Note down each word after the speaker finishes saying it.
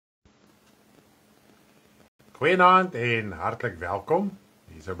Goeienaand en hartlik welkom.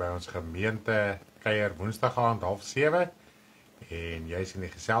 Hier so by ons gemeente kuier Woensdag aand 6:30 en jy's in die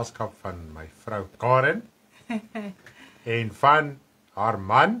geselskap van my vrou Karen en van haar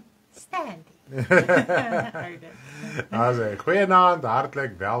man Stanley. Also, goeienaand,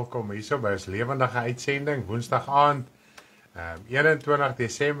 hartlik welkom hier so by ons lewendige uitsending Woensdag aand 21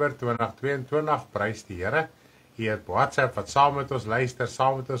 Desember 2022. Prys die Here. Hier op WhatsApp wat saam met ons luister,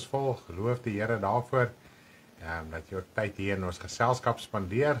 saam met ons volg. Geloof die Here daarvoor. Dat jy ook tyd hier in ons geselskap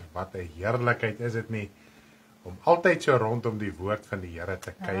spandeer. Wat 'n heerlikheid is dit nie om altyd so rondom die woord van die Here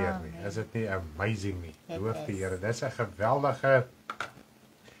te kuier nie. Is dit nie amazing nie? Loof die Here. Dis 'n geweldige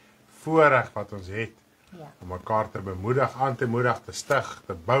voorreg wat ons het om mekaar te bemoedig, aan te moedig, te stig,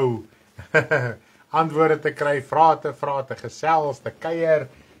 te bou, antwoorde te kry, vrae te gesels, te kuier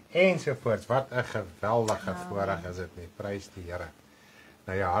ensovoorts. Wat 'n geweldige voorreg is dit nie? Prys die Here.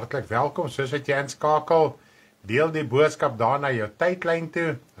 Nou ja, hartlik welkom. Soos wat jy inskakel, deel die boodskap daar na jou tydlyn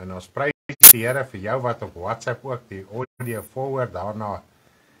toe en ons prys die Here vir jou wat op WhatsApp ook die audio forward daarna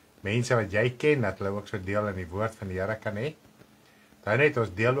mense wat jy ken, dat hulle ook so deel in die woord van die Here kan hê. Dan net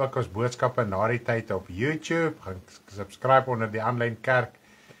ons deel ook ons boodskappe na die tyd op YouTube. Gaan subscribe onder die aanlyn kerk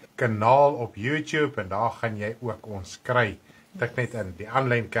kanaal op YouTube en daar gaan jy ook ons kry. Tik net in die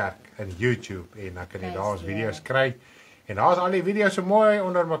aanlyn kerk in YouTube en dan kan jy daar ons video's kry. En daar is al die video's so mooi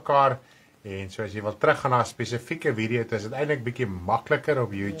onder mekaar. En so as jy wil teruggaan na 'n spesifieke video, is dit eintlik bietjie makliker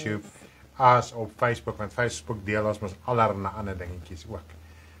op YouTube as op Facebook, want Facebook deel ons mos allerlei ander dingetjies ook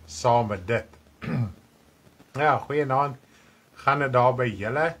saam met dit. Ja, goeienaand. Gaan dit daar by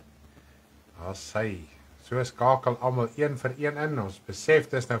julle? Daar sê, so skakel almal een vir een in. Ons besef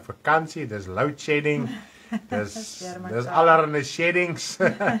dis nou vakansie, dis load shedding. Dis allerlei sheddings.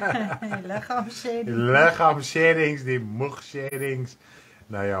 Liggaam sheddings, die moeg sheddings.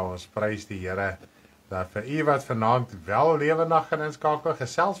 Nou ja, ons prys die Here dat vir u wat vanaand wel lewendig gaan inskakel,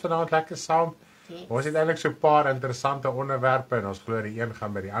 gesels vanaand lekker saam. Ons het eintlik so 'n paar interessante onderwerpe en ons glo die een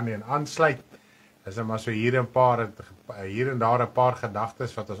gaan by die ander aansluit. Dis net maar so hier en daar 'n paar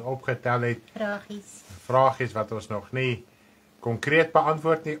gedagtes wat ons opgetel het. Vragies wat ons nog nie konkreet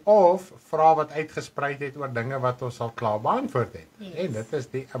beantwoord nie of vrae wat uitgesprei het oor dinge wat ons al klaar beantwoord het. En dit is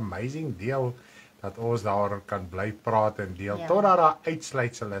die amazing deel dat ons daar kan bly praat en deel totdat daar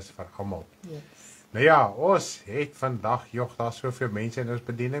uitsluitsel is vir almal. Nou ja, ons het vandag daar's soveel mense in ons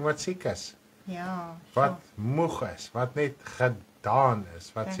bediening wat siek is. Wat moeg is, wat net gedaan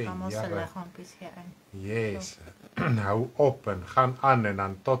is, wat sê Here. Yes. Hou op en gaan aan en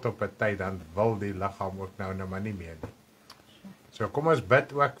dan tot op 'n tyd dan wil die liggaam ook nou maar nie meer nie. So kom ons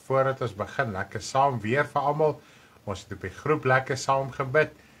bid ook voordat ons begin lekker saam weer vir almal. Ons het op die groep lekker saam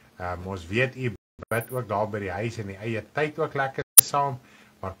gebid. Ons weet u bid ook daar by die huis in die eie tyd ook lekker saam,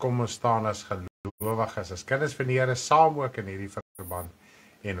 maar kom ons staan as gelowiges, as kinders van die Here saam ook in hierdie verband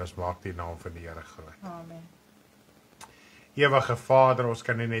en ons maak die naam van die Here groot. Amen. Ewige Vader, ons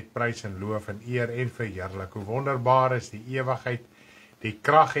kan U net prys en loof en eer en verheerlik. Hoe wonderbaar is die ewigheid, die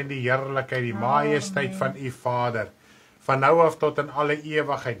krag en die heerlikheid, die majesteit van U Vader. Van nou af tot in alle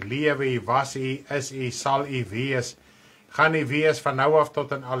ewigheid lewe U, was U, is U, sal U wees. Gaan U wees van nou af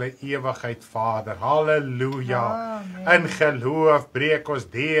tot in alle ewigheid, Vader. Halleluja. In geloof breek ons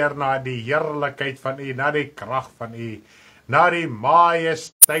deur na die heerlikheid van U, na die krag van U, na die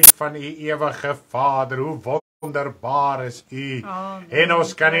majesteit van U ewige Vader. Hoe wonderbaar is U. En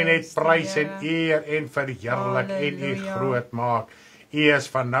ons kan U net prys en eer en verheerlik en U groot maak. U is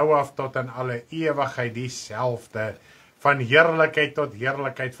van nou af tot in alle ewigheid dieselfde. Van heerlikheid tot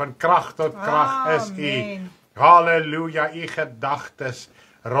heerlikheid, van krag tot krag is U. Halleluja, U gedagtes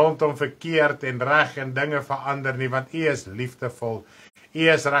rondom verkeerd en reg en dinge verander nie, want U is liefdevol, U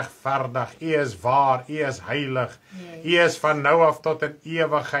is regverdig, U is waar, U is heilig, U is van nou af tot in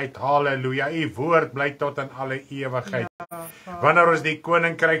ewigheid, halleluja, U woord bly tot in alle ewigheid. Wanneer ons die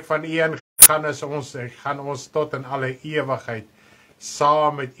koninkryk van U gaan ons tot in alle ewigheid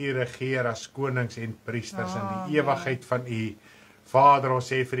saam met U regeer as konings en priesters in die ewigheid van U. Vader, ons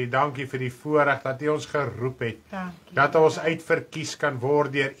sê vir U dankie vir die voorreg dat U ons geroep het, dat ons uitverkies kan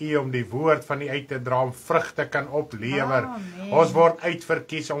word deur U om die woord van U uit te dra, om vrug te kan oplewer. Ons word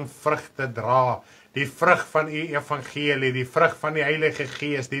uitverkies om vrug te dra, die vrug van U evangelie, die vrug van die Heilige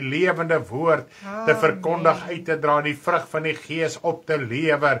Gees, die lewende woord te verkondig, uit te dra, die vrug van die Gees op te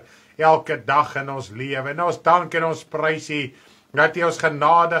lewer, elke dag in ons lewe. En ons dank en ons prys U, dat U ons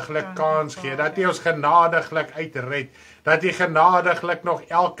genadiglik kans gee, dat U ons genadiglik uitred, dat U genadiglik nog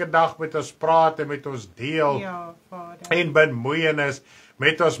elke dag met ons praat en met ons deel, en bemoeienis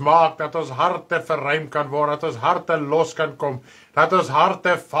met ons maak, dat ons harte verruim kan word, dat ons harte los kan kom, dat ons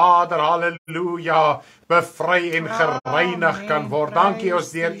harte, Vader, halleluja, bevry en gereinig kan word. Dankie ons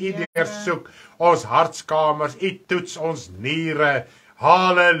deur U deursoek ons hartskamers, U toets ons niere.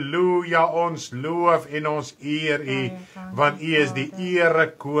 Halleluja, ons loof en ons eer U, want U is die ere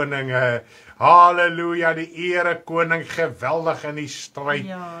koninge. Halleluja, die ere koning, geweldig in die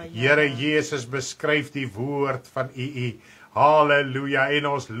stryd. Here Jesus beskryf die woord van U. Halleluja, en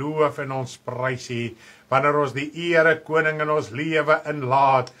ons loof en ons prys U, wanneer ons die ere koning in ons lewe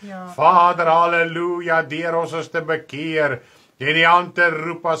inlaat. Vader, halleluja, deur ons te bekeer, en die hand te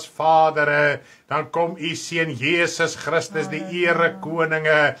roep as Vader, dan kom U seun Jesus Christus, die ere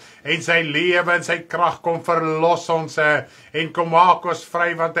koninge, en sy lewe en sy krag kom verlos ons, en kom maak ons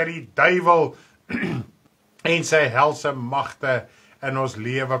vry, want uit die duiwel en sy helse magte in ons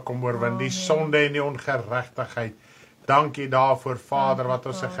lewe kom oorwin, die sonde en die ongeregtigheid. Dankie daarvoor, Vader, wat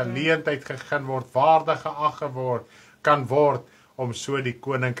ons 'n geleentheid gegee word, waardig geag kan word, om so die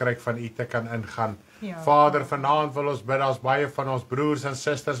koninkryk van U te kan ingaan. Vader, vanaand wil ons bid, daar's baie van ons broers en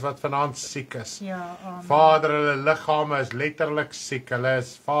susters wat vanaand siek is. Vader, hulle liggame is letterlik siek. Hulle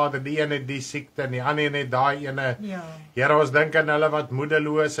is, Vader, die ene het die siekte en die ander net daai ene. Here, ons dink aan hulle wat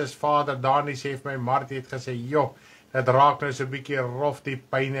moedeloos is. Vader, Dani sê vir my, Martie het gesê, joh, dit raak nou so 'n bietjie rof, die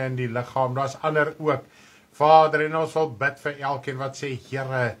pyne in die liggaam. Daar's ander ook. Vader, en ons wil bid vir elkeen wat sê,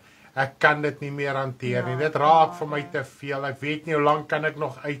 Here, ek kan dit nie meer hanteer nie. Dit raak vir my te veel. Ek weet nie hoe lank kan ek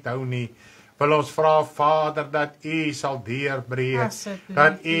nog uithou nie. Wil ons vra, Vader, dat U sal deurbreek,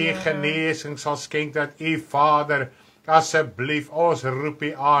 dat U genesing sal skenk, dat U, Vader, asseblief, ons roep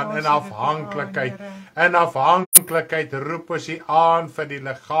U aan in afhanklikheid. In afhanklikheid roep ons U aan vir die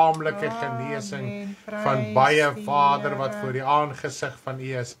liggaamlike genesing van baie, Vader, wat voor die aangesig van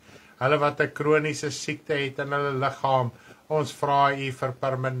U is. Hulle wat 'n kroniese siekte het in hulle liggaam, ons vra U vir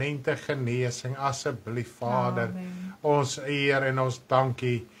permanente genesing, asseblief, Vader. Ons eer en ons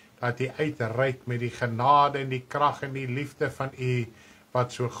dankie dat U uitreik met die genade en die krag en die liefde van U,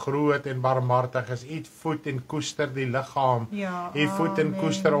 wat so groot en barmhartig is. U voed en koester die liggaam. U voed en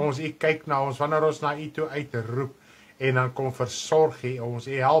koester ons. U kyk na ons wanneer ons na U toe uitroep, en dan kom versorg U ons.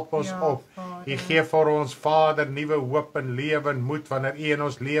 U help ons op. U gee vir ons, Vader, nuwe hoop en lewe en moed wanneer U in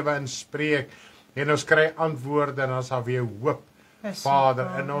ons lewe inspreek, en ons kry antwoorde, en ons sal weer hoop,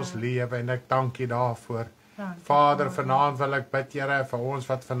 Vader, in ons lewe, en ek dank U daarvoor. Vader, vanaand wil ek bid, Here, vir ons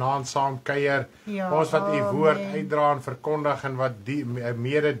wat vanaand saam kuier, ons wat U woord uitdra en verkondig, en wat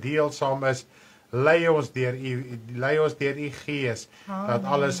mededeelsaam is, lei ons deur U Gees, dat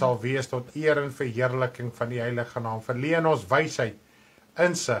alles sal wees tot eer en verheerliking van die heilige naam. Verleen ons wysheid,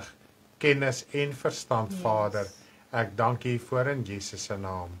 insig, kennis en verstand, Vader. Ek dank U voor in Jesus se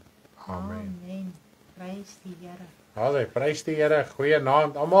naam. Amen. Prys die Here. Hallo, prys die Here. Goeie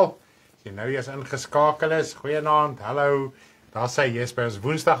naand almal. As jy nou eers ingeskakel is, goeie naand. Hallo. Daar sê jy is by ons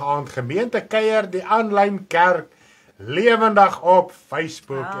Woensdag aand gemeente kuier, die aanlyn kerk, lewendig op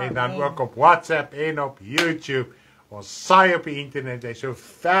Facebook en dan ook op WhatsApp en op YouTube. Ons saai op die internet, jy so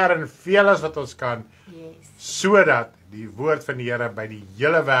ver en veel as wat ons kan, sodat die woord van die Here by die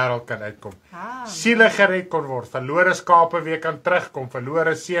hele wêreld kan uitkom. Siele gered kon word, verlore skape weer kan terugkom,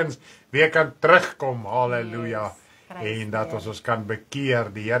 verlore seuns weer kan terugkom. Halleluja. En dat ons kan bekeer.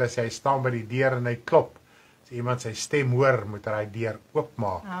 Die Here sê hy staan by die deur en hy klop. As iemand sy stem hoor, moet hy die deur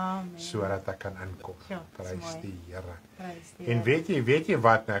oopmaak sodat hy kan inkom. Prys die Here. En weet jy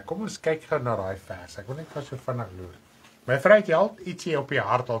wat nou? Kom ons kyk gou na daai vers. Ek wil net gou so vinnig loer. My vrou, jy al ietsie op die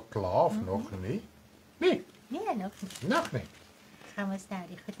hart al klaar of nog nie? Nee. Nee, nog nie. Nog nie. Gaan ons nou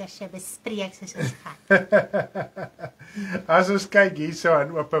die goeie bespreek soos ons gaan. As ons kyk hierso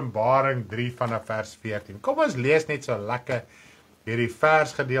in Openbaring 3 vanaf vers 14. Kom ons lees net so lekker hierdie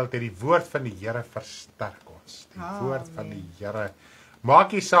versgedeelte. Die woord van die Here versterk ons. Die woord van die Here.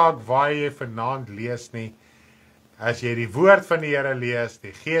 Maak nie saak waar jy vanaand lees nie. As jy die woord van die Here lees,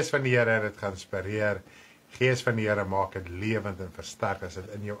 die Gees van die Here dit gaan inspireer. Gees van die Here maak dit lewend en versterk as dit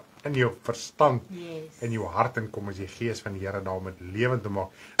in jou verstand, in jou hart inkom, as jy Gees van die Here daarom met lewend te maak.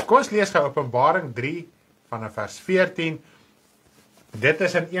 Kom ons lees gou Openbaring 3 vanaf vers 14. Dit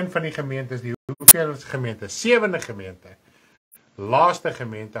is in een van die gemeentes, die hoeveelste gemeente, 7de gemeente, laaste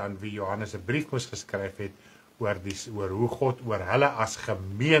gemeente aan wie Johannes 'n brief moes geskryf het oor hoe God oor hulle as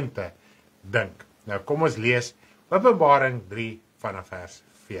gemeente dink. Nou kom ons lees Openbaring 3 vanaf vers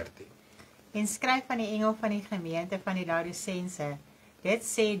 14. En skryf van die engel van die gemeente van die Laodisense. Dit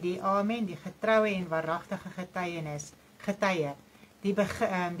sê die Amen, die getroue en waaragtige getuie,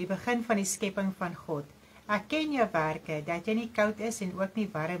 die begin van die skepping van God. Ek ken jou werke, dat jy nie koud is en ook nie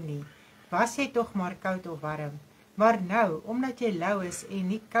warm nie. Was jy tog maar koud of warm? Maar nou, omdat jy lou is en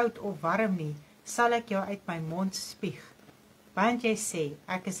nie koud of warm nie, sal ek jou uit my mond spieg. Want jy sê,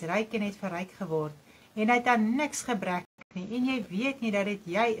 ek is ryk en het verryk geword, en het aan niks gebrek nie, en jy weet nie dat dit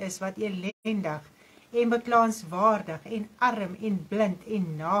jy is wat ellendig en beklaanswaardig en arm en blind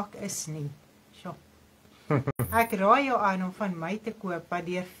en naak is nie. Sjoe. Ek raai jou aan om van my te koop wat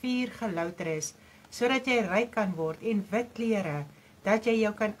deur vuur gelouter is, sodat jy ryk kan word en wit klere, dat jy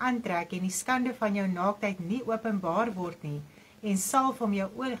jou kan aantrek en die skande van jou naaktheid nie openbaar word nie, en salf om jou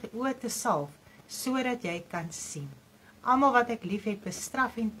oë te salf, sodat jy kan sien. Almal wat ek lief het,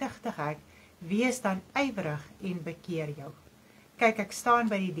 bestraf en tigtig ek, wees dan ywerig en bekeer jou. Kyk, ek staan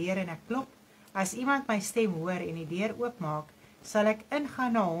by die deur en ek klop. As iemand my stem hoor en die deur oopmaak, sal ek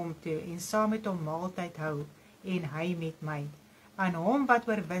ingaan na hom toe en saam met hom maaltyd hou, en hy met my. Aan hom wat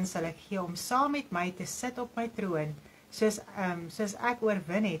oorwin sal ek gee om saam met my te sit op my troon, soos ek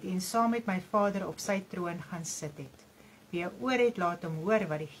oorwin het en saam met my Vader op sy troon gaan sit het. Wie 'n oor het, laat hom hoor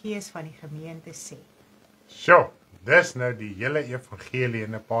wat die Gees van die gemeente sê. Sjoe, dis nou die hele evangelie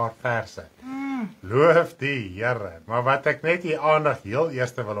in 'n paar verse. Loof die Here. Maar wat ek net hier aandag heel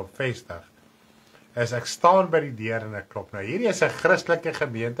eerste wil opvestig, is ek staan by die deur en ek klop. Nou hierdie is 'n Christelike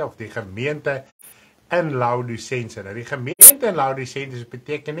gemeente of die gemeente in Laodicense. Nou die gemeente in Laodicense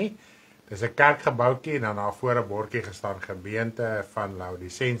beteken nie, dis 'n kerkgebouetjie en dan daar voor 'n bordjie gestaan gemeente van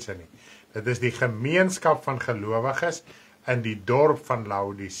Laodicense nie. Dit is die gemeenskap van gelowiges in die dorp van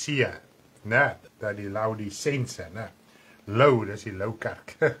Laodicea. Nee, dat die Laodicense, nee. Lou, dis die Lou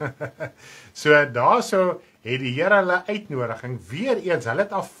kerk. So daarso het die Here hulle uitnodiging weer eens, hulle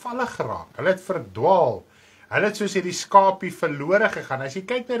het afvallig geraak, hulle het verdwaal, hulle het soos hierdie skaapie verlore gegaan. As jy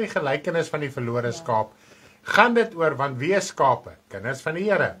kyk na die gelykenis van die verlore skaap, gaan dit oor, want wie is skape? Kinders van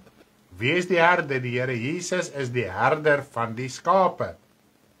die Here. Wie is die herder? Die Here Jesus is die herder van die skape.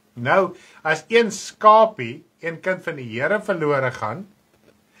 Nou, as een skapie, een kind van die Here verlore gaan,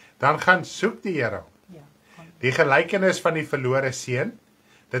 dan gaan soek die Here. Die gelykenis van die verlore seun,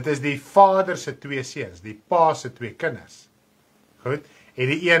 dit is die vader se twee seuns, die pa se twee kinders. Goed, en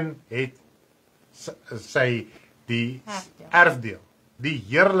die een het sy die erfdeel, die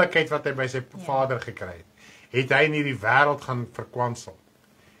heerlikheid wat hy by sy vader gekry het hy in hierdie wêreld gaan verkwansel.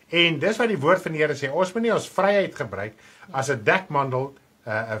 En dis wat die woord van die Here sê, ons moet nie ons vryheid gebruik as 'n dekmantel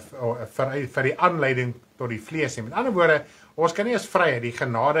vir die aanleiding tot die vlees nie. Met ander woorde, ons kan nie ons vryheid, die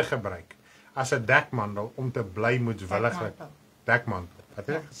genade gebruik as 'n dekmantel om te bly moedswilliglik. Dekmantel. Wat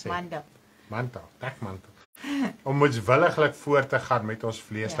het ek gesê? Mantel, dekmantel. Om moedswilliglik voort te gaan met ons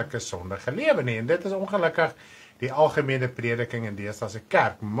vleeslike sondige lewe nie. En dit is ongelukkig die algemene prediking in deesdae se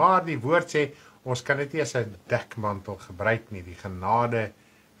kerk. Maar die woord sê, ons kan dit nie as 'n dekmantel gebruik nie, die genade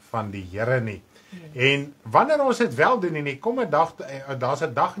van die Here nie. En wanneer ons dit wel doen en kom 'n dag, daar's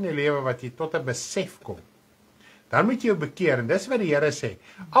 'n dag in die lewe wat jy tot 'n besef kom, dan moet jy jou bekeer, en dis wat die Here sê,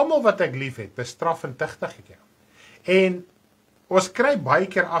 almal wat ek lief het, bestraf en tigtig ek jou. En ons kry baie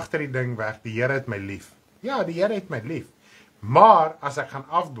keer agter die ding weg, die Here het my lief. Ja, die Here het my lief. Maar as ek gaan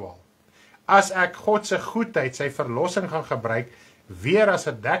afdwaal, as ek God se goedheid, sy verlossing gaan gebruik, weer as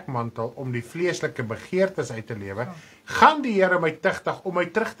 'n dekmantel om die vleeslike begeertes uit te lewe, gaan die Here my tigtig om my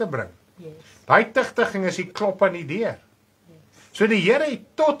terug te bring. Daai tigtiging is die klop aan die deur. So die Here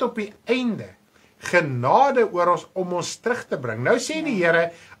het tot op die einde genade oor ons om ons terug te bring. Nou sê die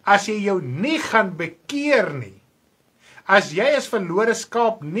Here, as jy jou nie gaan bekeer nie, as jy as verlore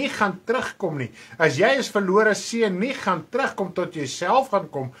skaap nie gaan terugkom nie, as jy as verlore seun nie gaan terugkom tot jouself gaan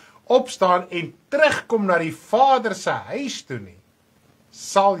kom, opstaan en terugkom na die Vader se huis toe nie,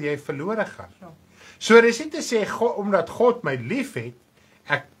 sal jy verlore gaan. So dis nie te sê, omdat God my lief het,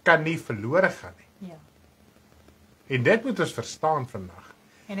 ek kan nie verlore gaan nie. Ja. En dit moet ons verstaan vandag.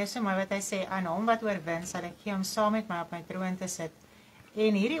 En dis so mooi wat hy sê, aan hom wat oorwin, sal ek gee om saam met my op my troon te sit.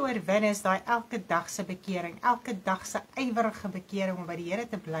 En hierdie oorwin is daai elke dag se bekering, elke dag se ywerige bekering om by die Here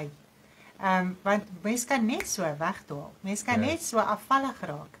te bly. Want mens kan net so wegdwaal, mens kan net so afvallig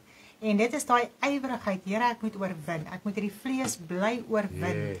raak. En dit is daai ywerigheid, Here, ek moet oorwin, ek moet hierdie vlees bly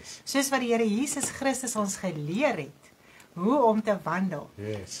oorwin. Soos wat die Here Jesus Christus ons geleer het, hoe om te wandel.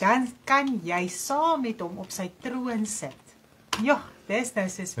 Dan kan jy saam met hom op sy troon sit. Ja, dis nou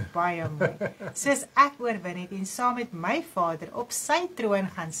soos baie mooi. Soos ek oorwin het en saam met my Vader op sy troon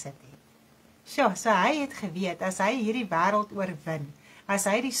gaan sit het. So hy het geweet, as hy hierdie wêreld oorwin, as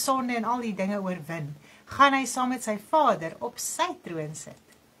hy die sonde en al die dinge oorwin, gaan hy saam met sy Vader op sy troon sit.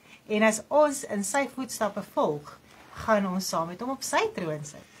 En as ons in sy voetstappe volg, gaan ons saam met hom op sy troon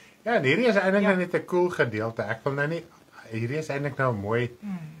sit. Ja, en hierdie is eintlik net 'n cool gedeelte. Ek wil nou nie, hierdie is eintlik nou mooi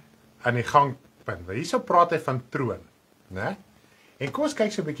aan die gangpunt. Hierso praat hy van troon, né? En kom ons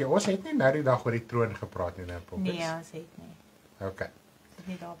kyk so 'n bietjie, ons het nie nou die dag oor die troon gepraat nie, nou Poppers. Nee, ons het nie. Okay. Ons het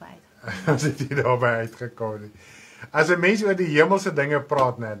nie daarby Ons het nie daarby uitgekom nie. As 'n mens oor die hemelse dinge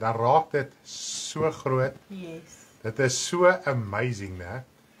praat, né, dan raak dit so groot. Yes. Dit is so amazing, né,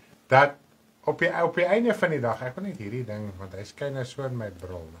 dat op die einde van die dag, ek wil net hierdie ding, want hy skyn nou so in my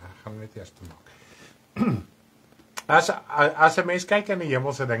bril, né, ek gaan net eers toe maak. As 'n mens kyk aan die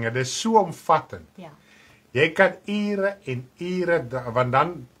hemelse dinge, dit is so omvattend. Ja. Jy kan ure en ure, want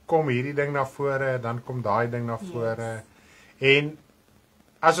dan kom hierdie ding na vore, dan kom daai ding na vore. En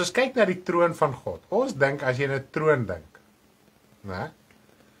as ons kyk na die troon van God, ons dink as jy aan 'n troon dink, né?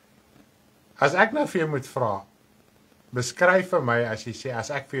 As ek nou vir jou moet vra, beskryf vir my as jy sê, as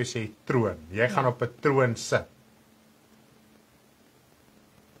ek vir jou sê troon, jy gaan op 'n troon sit.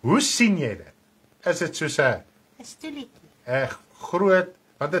 Hoe sien jy dit? Is dit soos 'n stoeltjie. groot,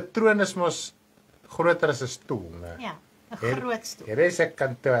 want 'n troon is mos groter as 'n stoel, né? Ja, 'n groot stoel. Hier is 'n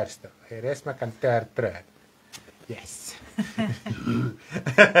kantoorstoel. Hier is my kantoortroon. Yes.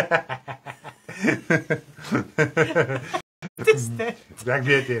 Dis dit. Ek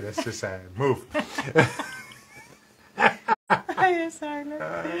weet dit is soos 'n move. Sorry.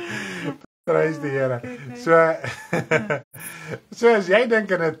 Prys die Here. So as jy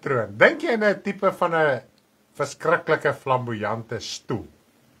dink aan 'n troon, dink jy aan 'n tipe van 'n verskriklike flamboyante stoel.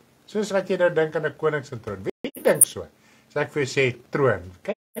 Soos wat jy nou dink aan 'n koning se troon. Wie dink so? As ek vir jou sê troon,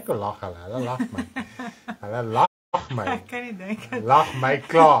 kyk hoe lag hulle. Hulle lag my. Hulle lag my. Ek kan nie dink. Lag my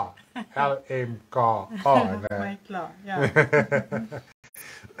klaar. LMK. My klaar. Ja.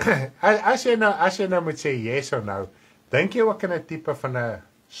 As jy nou moet sê yes of no, dink jy ook aan 'n tipe van 'n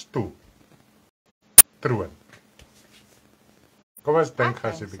stoel? Troon. Kom ons dink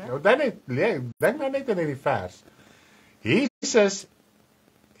gou so 'n bietjie. Dink nou net aan hierdie vers. Jesus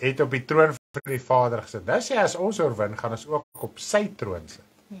het op die troon van die Vader gesit. Nou sê as ons oorwin, gaan ons ook op sy troon sit.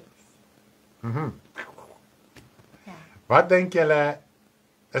 Yes. Ja. Wat dink julle,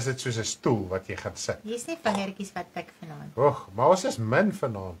 is dit soos 'n stoel wat jy gaan sit? Hier's nie vingertjies wat tik vanaand. Och, maar ons is min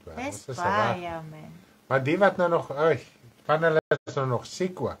vanaand hoor. Dis Ons is baie min. Maar die wat nou nog, van hulle is nou nog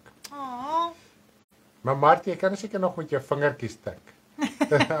siek ook. Oh. Maar Martie, jy kan seker nog met jou vingertjies tik.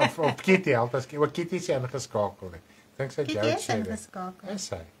 Of Kitty, altyd Kitty is ingeskakel nie. Dink sy jou sê ingeskakel. Is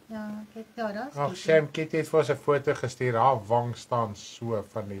sy? Ja, kyk daar, daar's Ag, Sam, Kitty het vir ons 'n foto gestuur. Haar wang staan so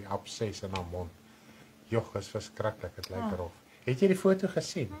van die abses in haar mond. Jogg, is verskriklik, dit lyk rof. Het jy die foto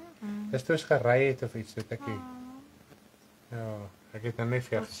gesien? Dis toe ons gery het of iets, dit ek. Ja, ek het nou net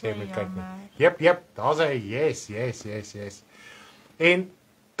vir jou gesê met kyk nie. Jep, daar's hy. Yes. En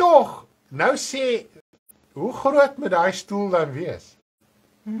tog, nou sê, hoe groot moet daai stoel dan wees?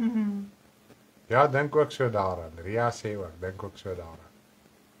 Ja, dink ook so daaraan. Ria sê ook, dink ook so daaraan.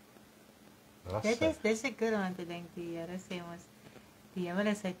 Dis 'n good one te dink die Here sê ons die hemel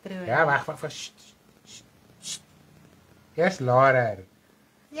is sy troon. Ja, wag. Yes, Laura.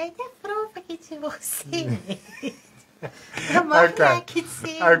 Jy het gevra of ek iets wil sê. Ja, maar ek het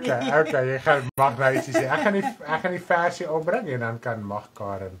sê. Okay, jy mag nou iets sê. Ek gaan die versie opbring en dan kan mag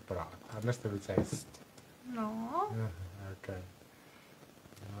Karen praat. Anders dan moet sy. No. Okay.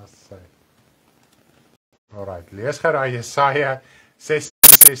 Sê. Alright, lees gou daai Jesaja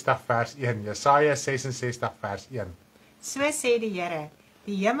 66 vers 1. Jesaja 66 vers 1. So sê die Here: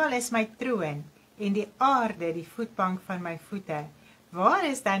 Die hemel is my troon en die aarde die voetbank van my voete. Waar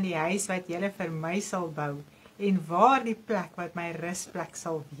is dan die huis wat julle vir my sal bou en waar die plek wat my rusplek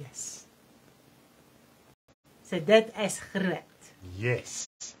sal wees? So dit is groot. Yes.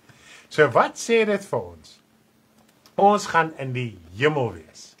 So wat sê dit vir ons? Ons gaan in die hemel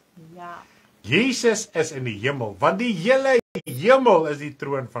wees. Ja. Jesus is in die hemel, want die hele hemel is die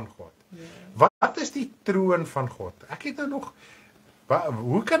troon van God. Yes. Wat is die troon van God? Ek het nou nog,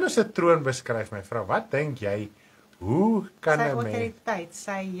 hoe kan ons 'n troon beskryf, my vrou? Wat dink jy? Hoe kan 'n mens? Sy autoriteit,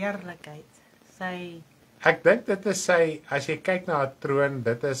 sy heerlikheid, sy... Ek dink dit is sy, as jy kyk na 'n troon,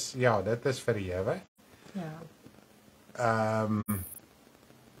 dit is verhewe. Ja.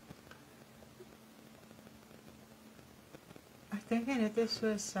 Ek dink dit is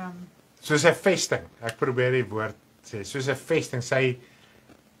soos 'n vesting. Ek probeer die woord sê, soos 'n vesting, sy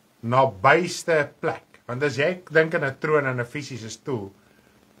nabyste plek. Want as jy dink aan 'n troon en 'n fisiese stoel,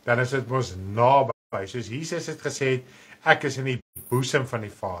 dan is dit mos naby. Soos Jesus het gesê, ek is in die boesem van die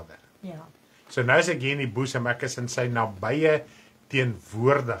Vader. Ja. So nou is ek hier in die boesem, ek is in sy nabye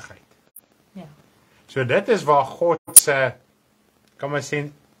teenwoordigheid. Ja. So dit is waar God se, kan man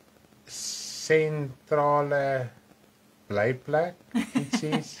sê, sentrale blyplek,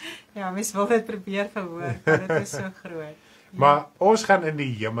 ietsies. Ja, mens wil dit probeer verwoord, want dit is so groot. Maar ons gaan in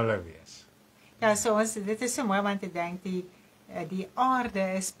die hemele wees. Ja, so dit is so mooi om aan te dink, die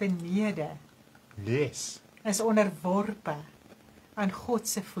aarde is benede, Yes. is onderworpe aan God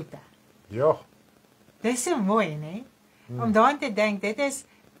se voete. Ja. Dis so mooi, né? Om daaraan te dink,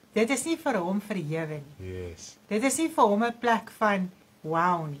 dit is nie vir hom verhewe nie. Yes. Dit is nie vir hom 'n plek van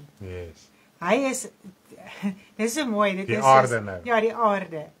wow nie. Yes. Hy is dit is so mooi, dit Die is aarde soos, nou. Ja, die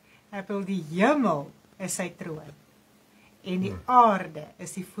aarde. Ek bedoel die hemel is sy troon. En die aarde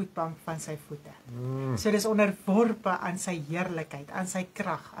is die voetbank van sy voete. So dis onderworpe aan sy heerlikheid, aan sy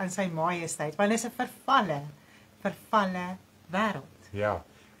krag, aan sy majesteit, want dit is 'n vervalle wêreld. Ja.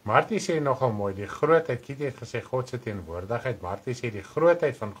 Martie sê nogal mooi, die grootheid, Kitty het gesê God se teenwoordigheid, Martie sê die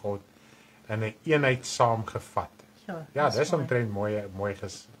grootheid van God in 'n eenheid saamgevat. Ja, dis omtrent mooi Ja,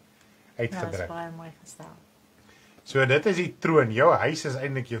 dis uitgedruk. baie mooi gestel. So dit is die troon, jou huis is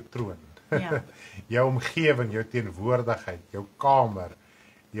eintlik jou troon. Ja. Jou omgewing, jou teenwoordigheid, jou kamer,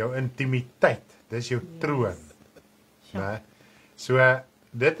 jou intimiteit, dis jou troon. Né? So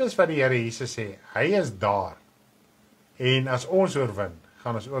dit is wat die Here Jesus sê, hy is daar. En as ons oorwin,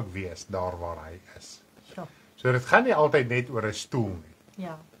 gaan ons ook wees daar waar hy is. So dit gaan nie altyd net oor 'n stoel nie.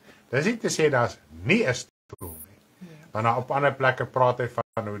 Ja. Dis nie te sê daar's nie 'n stoel nie. Want op ander plekke praat hy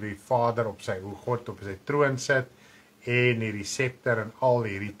van hoe die Vader hoe God op sy troon sit en hierdie scepter en al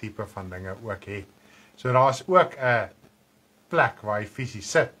hierdie tipe van dinge ook het. So daar's ook 'n plek waar hy fisies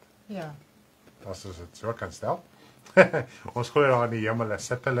sit, Ja. as ons dit so kan stel. Ons glo daar in die hemel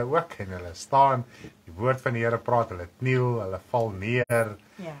sit hulle ook en hulle staan, die woord van die Here praat, hulle kniel, hulle val neer.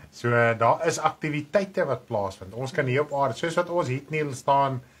 Ja. So daar is aktiwiteite wat plaasvind. Ons kan hier op aarde, soos wat ons hier kniel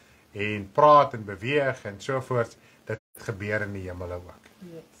staan en praat en beweeg en so voort, dit gebeur in die hemel ook.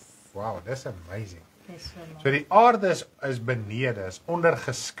 Yes. Wow, dis amazing. Dis so mooi. So die aarde is benede, is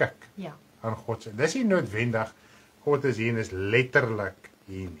ondergeskik Ja. aan God se. Dis nie noodwendig God is hier en is letterlik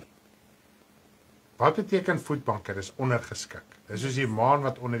hier nie. Wat beteken voetbanke? Dis ondergeskik. Dis soos die maan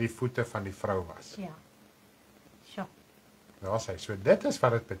wat onder die voete van die vrou was. Ja. Sjoe. Daar's hy. So dit is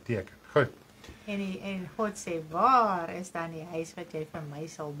wat dit beteken. Goed. En God sê, waar is dan die huis wat jy vir my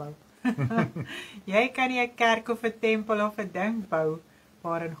sal bou? Jy kan nie 'n kerk of 'n tempel of 'n ding bou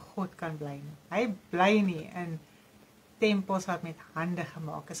waarin God kan bly nie. Hy bly nie in tempels wat met hande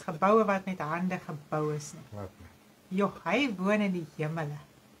gemaak is, geboue wat met hande gebou is nie. Wat? Joh, hy woon in die hemele.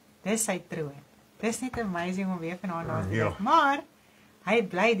 Dis sy troon. Dis net amazing om weer vanaand na te dink. Maar hy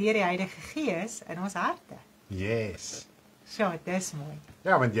bly deur die Heilige Gees in ons harte. Yes. So, dis mooi.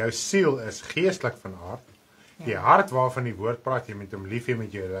 Ja, want jou siel is geestelik van aard. Ja. Die hart waarvan die woord praat, jy moet hom lief hê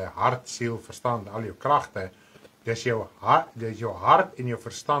met jou hart, siel, verstand, al jou kragte. Dis jou hart en jou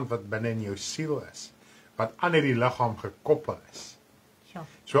verstand wat binne in jou siel is, wat aan hierdie liggaam gekoppel is. Ja.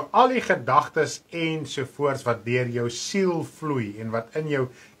 So al die gedagtes en sovoorts wat deur jou siel vloei en wat in jou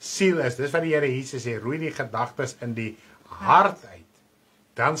siel is, dis wat die Here Jesus sê, roei die gedagtes in die hart uit.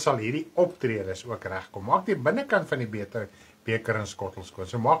 Dan sal hierdie optredes ook regkom. Maak die binnekant van die beker en skottel skoon.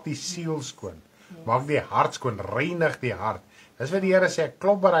 So maak die siel skoon. Maak die hart skoon, reinig die hart. Dis wat die Here sê, ek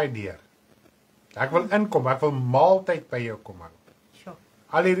klop by daai deur. Ek wil inkom, ek wil maaltyd by jou kom hou. Sjoe.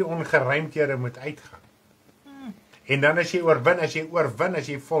 Al hierdie ongeruimthede moet uitgaan. En dan as jy oorwin, as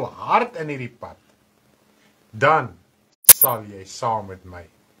jy volhard in hierdie pad, dan sal jy saam met my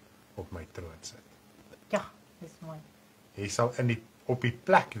op my troon sit. Ja, dis mooi. Jy sal op die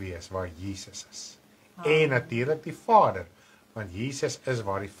plek wees waar Jesus is. En natuurlik die Vader, want Jesus is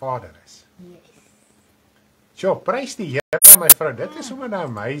waar die Vader is. Yes. So, prys die Here my vrou, dit is sommer nou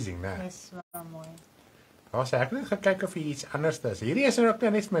amazing, né? Dis so mooi. Daar sê ek net gekyk of hier iets anders is. Hierdie is ook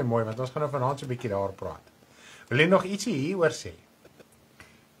net vir my mooi, want ons gaan nou vanaand so 'n bietjie daar praat. Wil jy nog ietsie hieroor sê?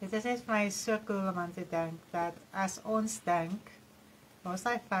 Dit is net vir my so cool om aan te dink dat as ons dink, was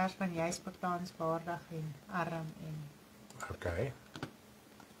daai vers van jy is beklaanswaardig en arm en Okay.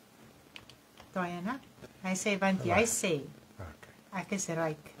 daai ene. Hy sê want jy sê Okay. ek is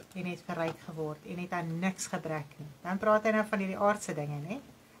ryk en het verryk geword en het aan niks gebrek nie. Dan praat hy nou van hierdie aardse dinge, né?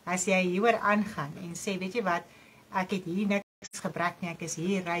 As jy hieroor aangaan en sê, weet jy wat, ek het hier niks gebrek nie, ek is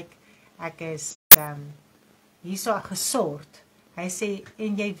hier ryk, ek is hierso gesort. Hy sê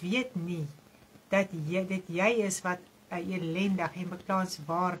en jy weet nie dat jy is wat elendig en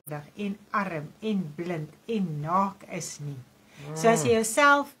beklaanswaardig en arm en blind en naak is nie. So as jy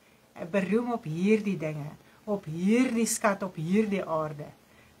jouself beroem op hierdie dinge, op hierdie skat, op hierdie aarde,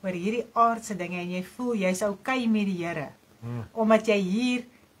 oor hierdie aardse dinge en jy voel jy's okay met die Here, omdat jy hier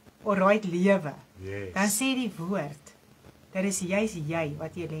alright lewe, Yes. dan sê die woord, dat is juist jy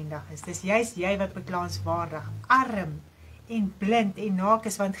wat elendig is, dis juist jy wat beklaanswaardig, arm en blind en naak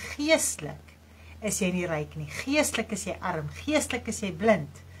is, want geestelik is jy nie ryk nie, geestelik is jy arm, geestelik is jy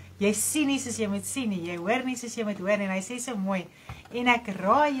blind, Jy sien nie soos jy moet sien nie, jy hoor nie soos jy moet hoor nie, en hy sê so mooi, en ek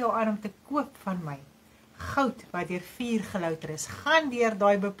raai jou aan om te koop van my, goud wat deur vuur gelouter is, gaan deur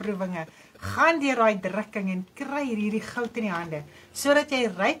daai beproewinge, gaan deur daai drukking en kry hierdie goud in die hande, sodat jy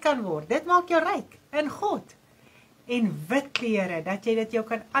ryk kan word, dit maak jou ryk, in God, en wit klere, dat jy dit jou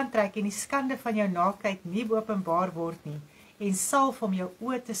kan aantrek en die skande van jou naaktheid nie openbaar word nie, en salf om jou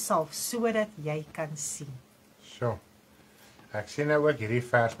oë te salf, sodat jy kan sien. So, ek sien nou ook hierdie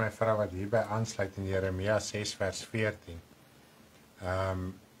vers, my vrou, wat hierby aansluit in Jeremia 6 vers 14,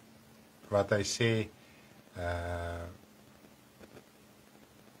 wat hy sê,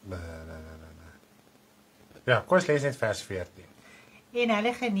 ja, kom ons lees net vers 14. En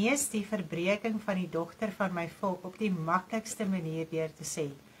hulle genees die verbreking van die dogter van my volk op die maklikste manier deur te sê,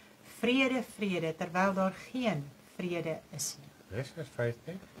 vrede, vrede, terwyl daar geen vrede is nie. Lees vers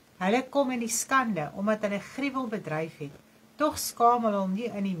 15. Hulle kom in die skande, omdat hulle gruwel bedryf het, tog skaam hulle hom nie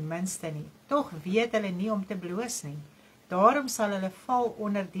in die minste nie, tog weet hulle nie om te bloos nie. Daarom sal hulle val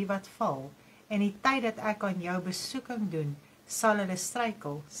onder die wat val, en die tyd dat ek aan jou besoeking doen, sal hulle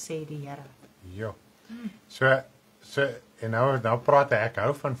struikel, sê die Here. Jo. So, en nou praat ek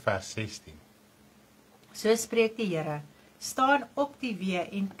hou van vers 16. So spreek die Here, staan op die weë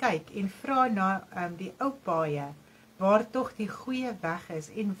en kyk en vra na die ou paaie, waar tog die goeie weg is,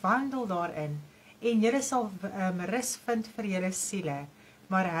 en wandel daarin, en julle sal rus vind vir julle siele,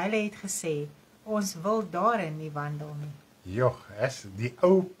 maar hulle het gesê, ons wil daarin nie wandel nie. Joh, is die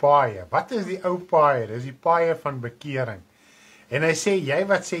ou paaie. Wat is die ou paaie? Dis die paaie van bekering. En hy sê, jy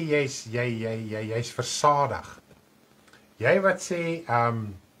wat sê jy's versadig. Jy wat sê,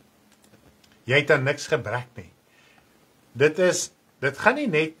 jy het aan niks gebrek nie. Dit gaan nie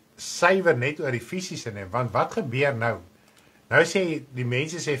net suiwer net oor die fisiese nie, want wat gebeur nou? Nou sê die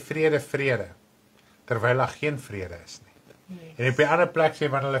mense sê vrede, vrede, terwyl daar geen vrede is nie. Yes. En op 'n ander plek sê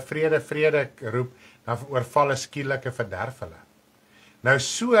wanneer hulle vrede, vrede roep, dan oorval 'n skielike verderf hulle. Nou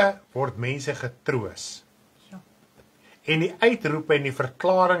so word mense getroos. Ja. En die uitroepe en die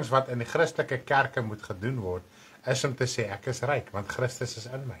verklaringe wat in die Christelike kerke moet gedoen word, is om te sê ek is ryk, want Christus is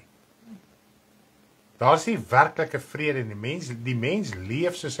in my. Daar is nie werklike vrede nie. Die mens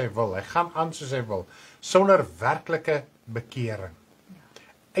leef soos hy wil, hy gaan aan soos hy wil, sonder werklike bekering.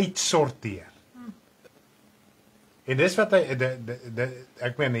 Uitsorteer. En dis wat hy,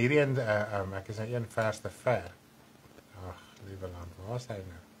 ek meen hierdie ek is nou een vers te ver. Ag, liewe land, waar is hy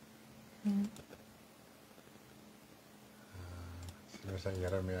nou? Dis in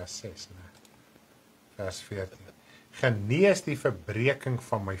Jeremia 6, vers 14. Genees die verbreking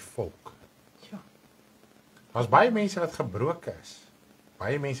van my volk. Daar's baie mense wat gebroken is.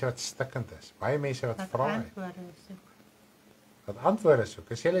 Baie mense wat stikkend is. Baie mense wat vra het. Wat antwoorde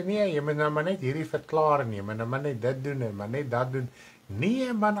soek. As jy nee, jy moet nou maar net hierdie verklaar nie, jy moet nou maar net dit doen en maar net dat doen.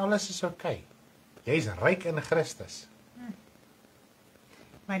 Nee man, alles is oukei. Jy's ryk in Christus.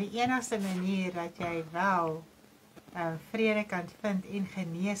 Maar die enigste manier dat jy wel vrede kan vind en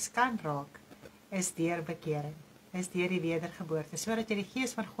genees kan raak, is deur bekering. Is deur die wedergeboorte, sodat jy die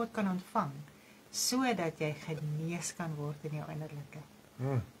Gees van God kan ontvang, sodat jy genees kan word in jou innerlike.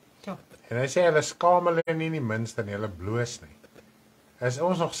 So. En hy sê hulle skaam hulle nie die minste nie, hulle bloos nie. Is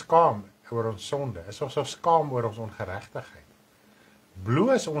ons nog skaam oor ons sonde? Is ons nog skaam oor ons ongeregtigheid?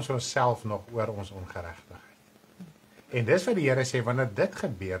 Bloos ons onsself nog oor ons ongeregtigheid? En dis wat die Here sê, wanneer dit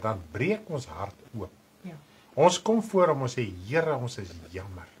gebeur, dan breek ons hart oop. Ja. Ons kom voor om ons sê, Here, ons is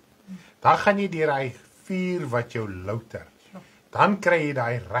jammer. Dan gaan jy deur hy vuur wat jou louter. Dan kry jy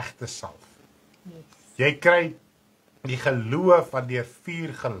daai regte salf. Yes. Jy kry die geloof wat deur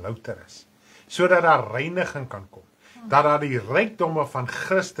vuur gelouter is, sodat daar reiniging kan kom, dat daar die rykdomme van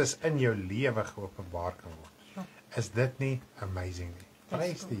Christus in jou lewe geopenbaar kan word. Is dit nie amazing nie?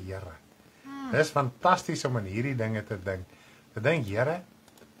 Prys die Here. Dis fantasties om aan hierdie dinge te dink. Te dink, Here,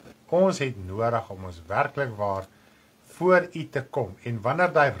 ons het nodig om ons werklik waar voor U te kom, en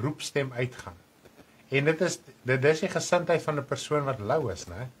wanneer daai roepstem uitgaan, en dit is die gesindheid van 'n persoon wat lou is,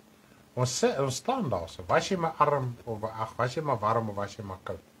 né? Ons staan daar so, was jy maar arm, of was jy maar warm, of was jy maar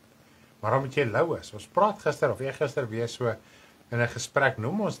koud. Maar omdat jy lou is, ons praat gister, of eergister weer so, in 'n gesprek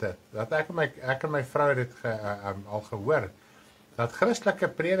noem ons dit, dat ek en my vrou dit al gehoor, dat Christelike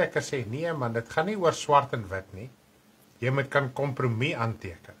predikers sê, nee man, dit gaan nie oor swart en wit nie, jy moet kan kompromie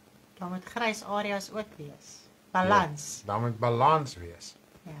aanteken. Daar moet grys areas ook wees. Balans. Ja, daar moet balans wees.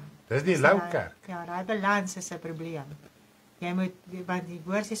 Ja. Dis die lou kerk. Ja, daai balans is 'n probleem. Jy moet, want die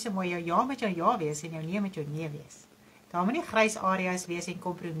woord sê so mooi, jou ja met jou ja wees, en jou nee met jou nee wees. Daar moet nie grys areas wees en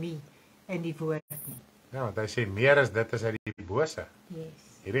kompromie in die woord nie. Ja, want hy sê, meer as dit is uit die bose.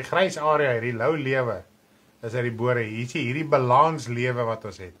 Yes. Hierdie grys area, hierdie lou lewe, is uit die bore. Hierdie balans lewe wat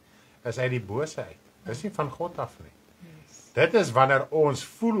ons het. is uit die bose uit. Dis nie van God af nie. Yes. Dit is wanneer ons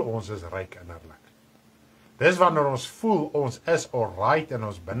voel ons is ryk innerlik. Dis wanneer ons voel ons is alright in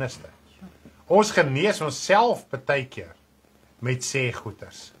ons binneste. Ons genees onsself baie keer met sê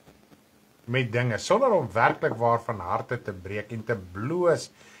goeters, met dinge, sonder om werklik waar van harte te breek en te bloos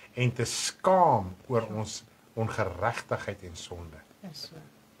en te skaam oor ons ongeregtigheid en sonde. Is so.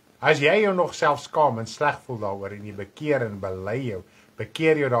 As jy jou nog self skaam en sleg voel daaroor en jy bekeer en bely jou,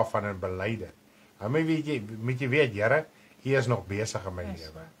 bekeer jou daarvan en bely dit. Dan moet jy weet, Here, U is nog besig in my Is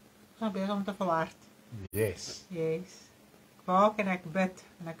so. lewe. Ons is besig om te verward. Yes. Yes. Ek waak en ek bid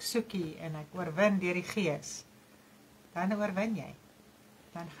en ek soek U en ek oorwin deur die Gees. Dan oorwin jy.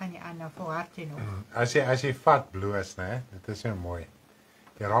 Dan gaan jy aan, nou volhard jy nog. As jy vat bloos, né? Dit is so mooi.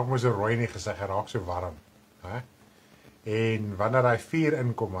 Jy raak mos so rooi in die gesig, jy raak so warm, hè? En wanneer daai vuur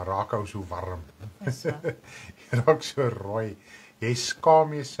inkom, dan raak hy so warm. Is so. Jy raak so rooi. Jy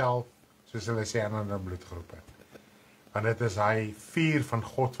skaam jouself, soos hulle sê in ander bloedgroepe. Want dit is hy vuur van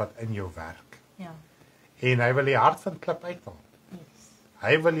God wat in jou werk. Ja. En hy wil die hart van klip uithaal. Yes.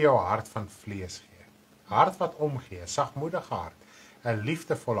 Hy wil jou hart van vlees gee. Hart wat omgee, sagmoedige hart, 'n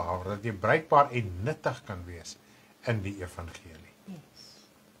liefdevolle hart dat jy bruikbaar en nuttig kan wees in die evangelie. Yes.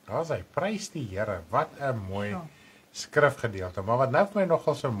 Daar's hy, prys die Here. Wat 'n mooi Ja. skrifgedeelte. Maar wat nou vir my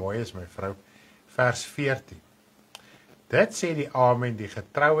nogal so mooi is, my vrou, vers 14. Dit sê die Amen, die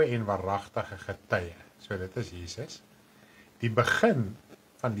getroue en waaragtige getuie. So dit is Jesus. Die begin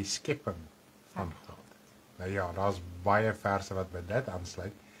van die skepping van God. Nou ja, daar's baie verse wat by dit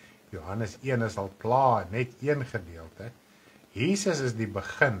aansluit. Johannes 1 is al klaar, net een gedeelte. Jesus is die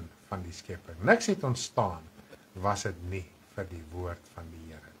begin van die skepping. Niks het ontstaan, was dit nie vir die woord van die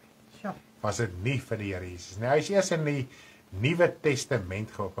Here nie. Sure. Was dit nie vir die Here Jesus nie. Hy is eers in die Nuwe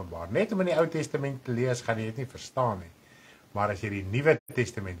Testament geopenbaar. Net om in die Ou Testament te lees, gaan jy dit nie verstaan nie. Maar as jy die Nuwe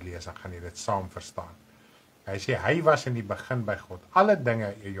Testament lees, dan gaan jy dit saam verstaan. Hy sê, hy was in die begin by God. Alle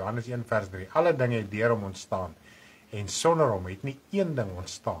dinge, Johannes 1 vers 3, alle dinge het deur hom ontstaan. En sonder hom het nie een ding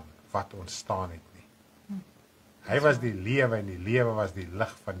ontstaan wat ontstaan het nie. Hy was die lewe en die lewe was die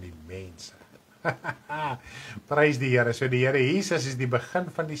lig van die mense. Prys die Here. So die Here Jesus is die begin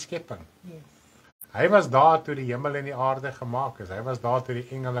van die skepping. Yes. Hy was daar toe die hemel en die aarde gemaak is. Hy was daar toe die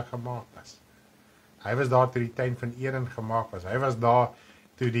engele gemaak is. Hy was daar toe die tuin van Eden gemaak was. Hy was daar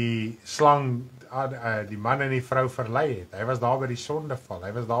toe die slang die man en die vrou verlei het. Hy was daar by die sondeval.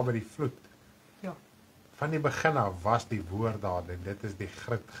 Hy was daar by die vloed. Ja. Van die begin af was die woord daar en dit is die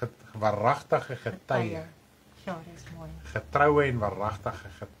waaragtige getuie. Ja, dis mooi. Getroue en waaragtige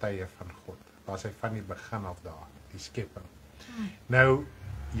getuie van God. Was hy van die begin af daar, die skepping. Nou,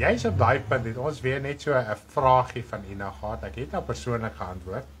 jy's op daai punt, het ons weer net so 'n vraagie van Ina gehad. Ek het nou persoonlik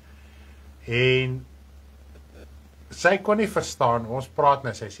geantwoord. En sy kon nie verstaan, ons praat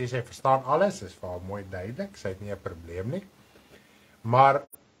nou, sy sê sy verstaan alles, is vir haar mooi duidelik, sy het nie 'n probleem nie. Maar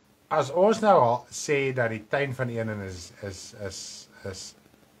as ons nou al sê dat die tuin van Eden is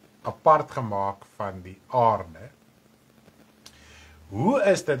apart gemaak van die aarde, hoe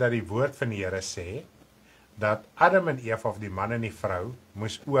is dit dat die woord van die Here sê dat Adam en Eva, of die man en die vrou,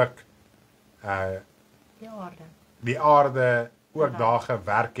 moes ook Die aarde. ook daar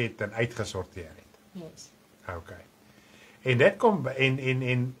gewerk het en uitgesorteer het? Yes. Okay. En dit kom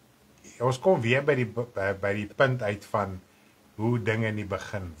en ons kom weer by die punt uit van hoe dinge in die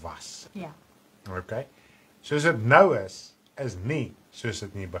begin was. Ja. Okay. Soos dit nou is nie soos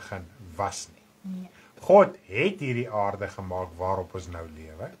dit in die begin was nie. Nee. God het hierdie aarde gemaak waarop ons nou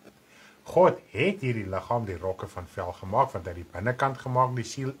lewe. God het hierdie liggaam, die rokke van vel gemaak, want hy het die binnekant gemaak, die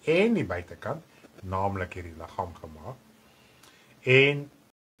siel en die buitekant, naamlik hierdie liggaam gemaak. En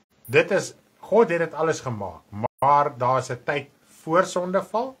dit is, God het dit alles gemaak, maar daar is 'n tyd voor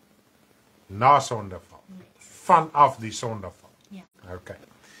sondeval, na sondeval, vanaf die sondeval. Ja. Okay.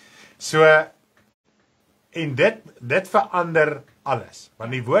 So, en dit verander alles.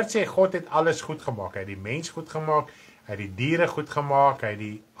 Want die woord sê God het alles goed gemaak. Hy het die mens goed gemaak, hy het die diere goed gemaak, hy het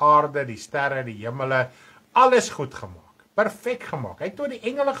die aarde, die sterre, die hemele, alles goed gemaak. Perfek gemaak. Hy het tot die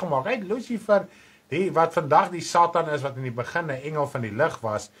engele gemaak. Hy het Lucifer, wat vandag die Satan is, wat in die begin 'n engel van die lig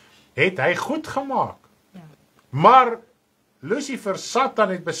was, het hy goed gemaak. Ja. Maar Lucifer, Satan,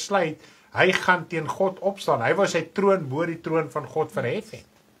 het besluit, hy gaan teen God opstaan. Hy wou sy troon bo die troon van God verhef het.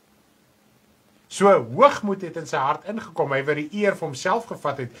 So hoogmoed het in sy hart ingekom, hy wou die eer vir homself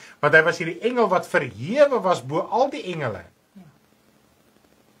gevat het, want hy was hierdie engel wat verhewe was bo al die engele. Ja.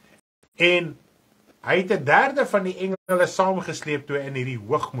 En hy het 'n derde van die engele saamgesleep toe in hierdie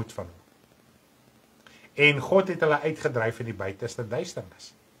hoogmoed van hom. En God het hulle uitgedryf in die buiteste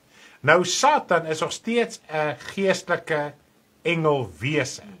duisternis. Nou Satan is nog steeds 'n geestelike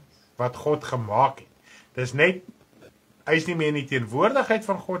engelwese wat God gemaak het. Dis net, hy is nie meer in die teenwoordigheid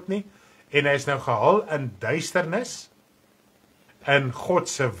van God nie, en hy is nou gehul in duisternis, in God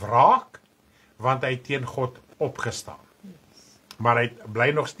se wraak, want hy het teen God opgestaan. Maar hy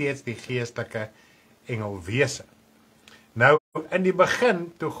bly nog steeds die geestelike engelwese. Nou, in die begin,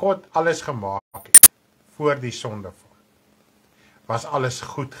 toe God alles gemaak het, voor die sondeval, was alles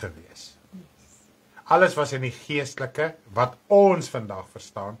goed gewees. Alles was in die geestelike, wat ons vandag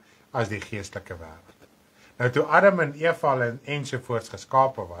verstaan, as die geestelike wêreld. Nou, toe Adam en Eva en ensovoorts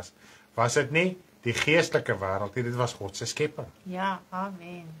geskape was dit nie die geestelike wêreld nie, dit was God se skepping. Ja,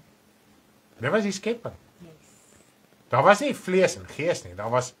 amen. Dit was die skepping. Yes. Daar was nie vlees en gees nie,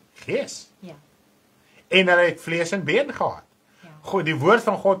 daar was gees. Ja. En hulle het vlees en been gehad. Ja. God, die woord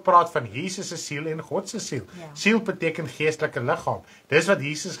van God praat van Jesus se siel en God se siel. Ja. Siel beteken geestelike liggaam. Dis wat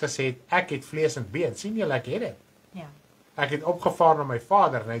Jesus gesê het, ek het vlees en been. Sien julle, ek het dit. Ja. Ek het opgevaar na my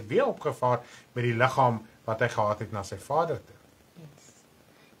Vader en hy het weer opgevaar met die liggaam wat hy gehad het na sy Vader toe. Yes.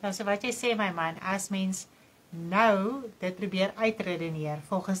 Nou, so wat jy sê, my man, as mens nou dit probeer uitredeneer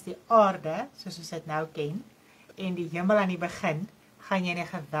volgens die aarde, soos ons dit nou ken, en die hemel aan die begin, gaan jy in 'n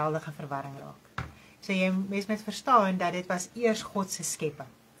geweldige verwarring raak. So mens moet verstaan dat dit was eers God se skepping,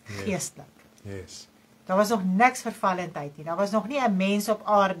 geestelik. Yes. Daar was nog niks vervallendheid nie. Daar was nog nie 'n mens op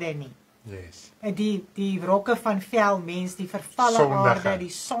aarde nie. Yes. Die rokke van vel mens, die vervalle Sondige. aarde, die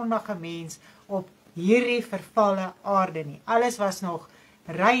sondige mens op hierdie vervalle aarde nie. Alles was nog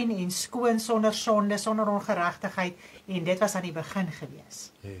rein en skoon, sonder sonde, sonder ongeregtigheid, en dit was aan die begin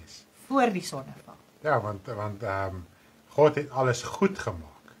gewees. Yes. Voor die sondeval. Ja, want God het alles goed gemaak.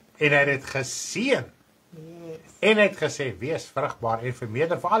 En hy het dit geseën. Yes. En hy het gesê, wees vrugbaar en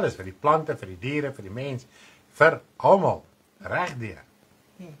vermeerder vir alles, vir die plante, vir die diere, vir die mens, vir almal, regdeur.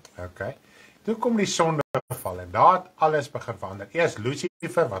 Yes. Okay. Toe kom die sondeval en daar het alles begin verander. Eers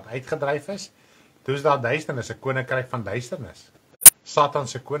Lucifer wat uitgedryf is, toe is daar duisternis, 'n koninkryk van duisternis. Satan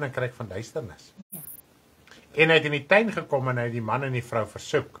se koninkryk van duisternis. Ja. En hy het in die tuin gekom en hy het die man en die vrou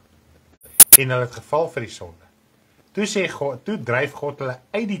versoek. En hulle het geval vir die sonde. Toe sê God, toe dryf God hulle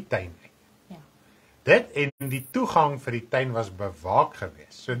uit die tuin uit. Ja. Dit en die toegang vir die tuin was bewaak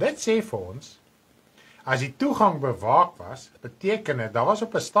geweest. So dit sê vir ons, as die toegang bewaak was, beteken dit, daar was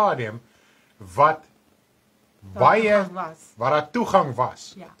op 'n stadium wat baie, waar daar toegang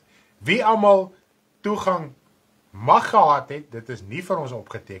was. Ja. Wie almal toegang mag gehad het, dit is nie vir ons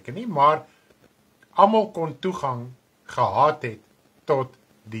opgeteken nie, maar almal kon toegang gehad het tot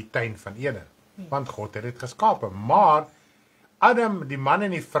die tuin van Eden, want God het dit geskape. Maar Adam, die man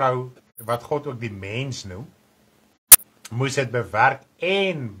en die vrou, wat God ook die mens noem, moes dit bewerk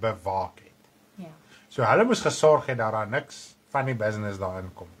en bewaak het. Ja. So hulle moes gesorg het dat daar niks van die business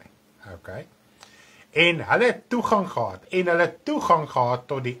daarin kom nie. Okay. En hulle het toegang gehad, en hulle het toegang gehad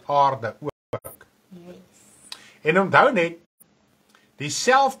tot die aarde ook. Yes. En onthou net,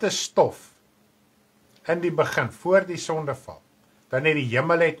 dieselfde stof in die begin, voor die sondeval, dan het die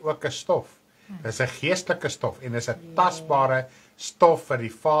hemel het ook 'n stof. Dis 'n geestelike stof, en dis 'n tasbare stof vir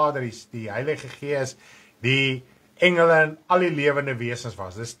die Vader, die Heilige Gees, die engele en al die lewende wesens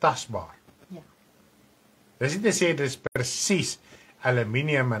was. Dis tasbaar. Ja. Dis nie te sê, dis presies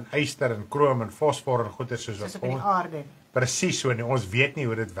aluminium en yster en krom en fosfor en goeie soos Soos wat op die aarde nie. presies so nie. Ons weet nie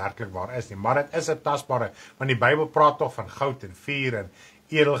hoe dit werklik waar is nie, maar dit is 'n tasbare, want die Bybel praat tog van goud en vuur en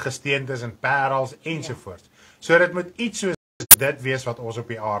edelgesteentes en parels ensovoorts. So dit moet iets soos dit wees wat ons op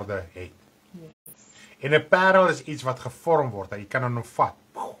die aarde het. Yes. En 'n parel is iets wat gevorm word, jy kan hom vat.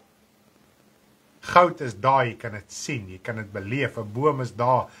 Goud is daar, jy kan dit sien, jy kan dit beleef. 'n boom is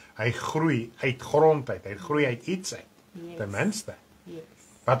daar, hy groei uit grond uit, hy groei uit iets uit. Yes. Ten minste Yes.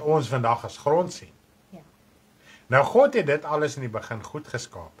 wat ons vandag as grond sien. Ja. Nou God het dit alles in die begin goed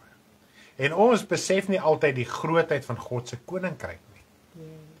geskape. En ons besef nie altyd die grootheid van God se koninkryk nie.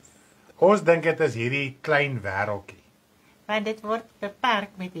 Yes. Ons dink dit is hierdie klein wêreltjie. Want dit word beperk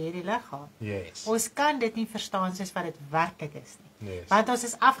met hierdie liggaam. Yes. Ons kan dit nie verstaan soos wat dit werklik is nie. Yes. Want ons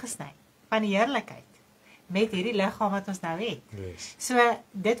is afgesny van die heerlikheid met hierdie liggaam wat ons nou het. Yes. So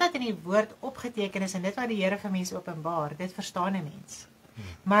dit wat in die woord opgeteken is en dit wat die Here vir mense openbaar, dit verstaan 'n mens.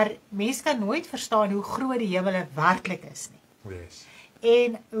 Maar mens kan nooit verstaan hoe groot die hemele werklik is nie. Yes.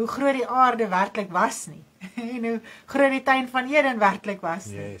 En hoe groot die aarde werklik was nie. En hoe groot die tuin van Eden werklik was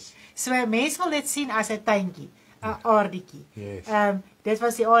nie. Yes. So 'n mens wil dit sien as 'n tuintjie, 'n aardetjie. Yes. Dit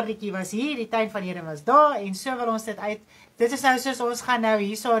was die aardetjie was hier, die tuin van Eden was daar en so wil ons dit uit. Dit is nou soos ons gaan nou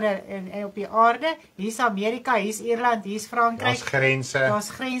hierso in op die aarde, hier's Amerika, hier's Ierland, hier's Frankryk. Daar's grense. Daar's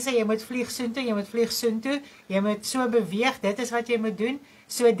grense, jy moet vlieg soontoe, jy moet so beweeg, dit is wat jy moet doen.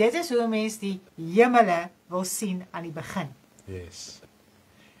 So dit is hoe 'n mens die hemele wil sien aan die begin. Yes.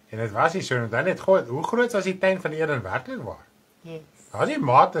 En dit was nie so, dan het God, hoe groot was die tuin van Eden werklik waar? Yes. Daar is nie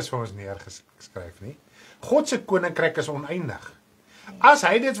mates vir ons neergeskryf nie. God se koninkryk is oneindig. As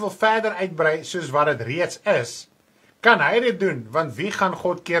hy dit wil verder uitbrei soos wat dit reeds is, kan hy dit doen, want wie gaan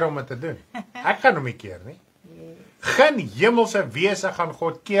God keer om dit te doen? Ek gaan hom nie keer nie. Geen hemelse wese gaan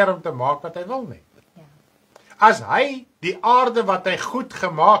God keer om te maak wat hy wil nie. Ja. As hy die aarde wat hy goed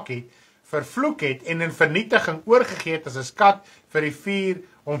gemaak het, vervloek het en in vernietiging oorgegee het as 'n skat vir die vuur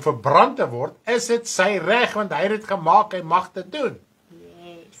om verbrand te word, is dit sy reg, want hy het dit gemaak, hy mag dit doen.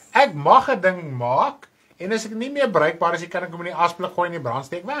 Yes. Ek mag 'n ding maak, en as ek nie meer bruikbaar is, kan ek hom in die asblik gooi en die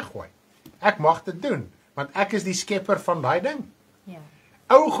brandsteek weggooi. Ek mag dit doen, want ek is die skepper van daai ding. Ja.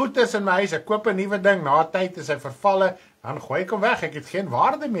 Ou goed is in my huis, ek koop 'n nuwe ding, na 'n tyd is hy vervalle, dan gooi ek hom weg, ek het geen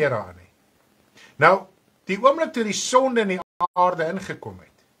waarde meer aan nie. Nou, die oomblik toe die sonde in die aarde ingekom het,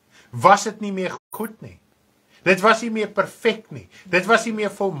 was dit nie meer goed nie. Dit was nie meer perfek nie. Dit was nie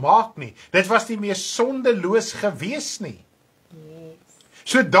meer volmaak nie. Dit was nie meer sondeloos gewees nie. Yes.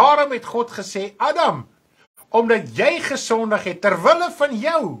 So daarom het God gesê, Adam, omdat jy gesondig het, terwille van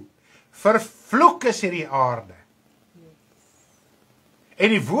jou, vervloek is hierdie aarde. En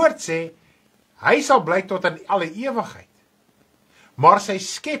die woord sê, hy sal bly tot in alle ewigheid. Maar sy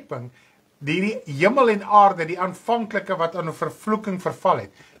skepping, die hemel en aarde, die aanvanklike wat aan 'n vervloeking verval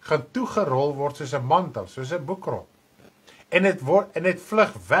het, gaan toegerol word soos 'n mantel, soos 'n boekrol. En dit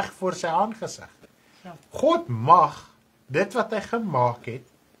vlug weg voor sy aangesig. Ja. God mag dit wat hy gemaak het,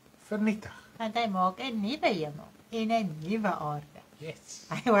 vernietig. Want hy maak 'n nuwe hemel en 'n nuwe aarde. Yes.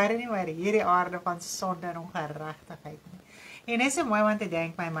 Hy hoor nie maar hierdie aarde van sonde en ongeregtigheid nie. En dit is so mooi om te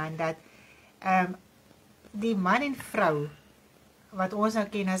dink, my man, dat die man en vrou wat ons nou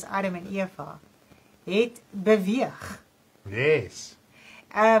ken as Adam en Eva, het beweeg. Yes.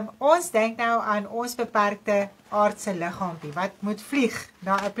 Ons dink nou aan ons beperkte aardse liggaampie wat moet vlieg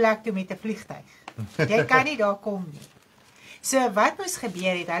na 'n plek toe met 'n vliegtuig. Jy kan nie daar kom nie. So wat moes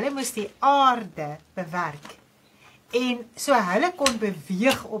gebeur het? Hulle moes die aarde bewerk. En so hulle kon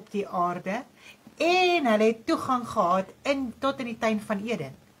beweeg op die aarde en hulle het toegang gehad tot in die tuin van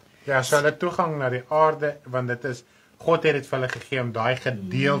Eden. Ja, so hulle toegang na die aarde, want dit is, God het dit vir hulle gegee om daai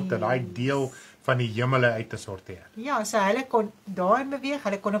gedeelte, daai deel van die hemele uit te sorteer. Ja, so hulle kon daarin beweeg,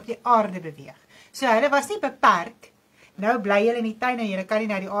 hulle kon op die aarde beweeg. So hulle was nie beperk, nou bly julle in die tuin en julle kan nie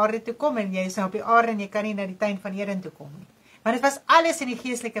na die aarde toe kom, en jy is nou op die aarde en jy kan nie na die tuin van Eden toe kom nie. Want dit was alles in die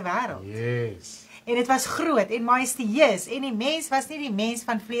geestelike wêreld. Yes. En dit was groot en majestueus, en die mens was nie die mens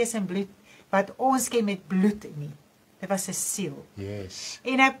van vlees en bloed, wat ons ken met bloed nie. Dit was 'n siel. Yes.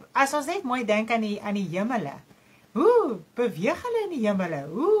 En as ons net mooi dink aan die hemele, hoe beweeg hulle in die hemele?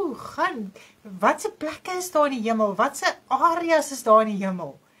 Hoe gaan, wat se plekke is daar in die hemel? Wat se areas is daar in die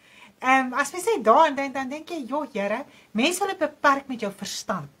hemel? As mens net daaraan dink, dan dink jy, joh, Here, mense wil dit beperk met jou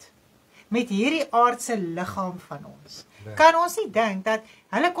verstand, met hierdie aardse liggaam van ons. Nee. Kan ons nie dink dat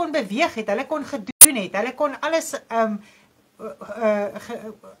hulle kon beweeg het, hulle kon gedoen het, hulle kon alles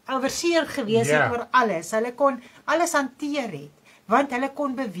oorseer gewees het oor alles, hulle kon alles hanteer het, want hulle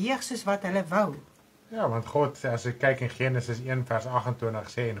kon beweeg soos wat hulle wou. Ja, want God, as jy kyk in Genesis 1 vers 28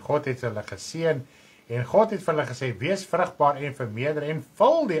 sê, en God het hulle geseën, en God het vir hulle gesê, wees vrugbaar en vermeerder, en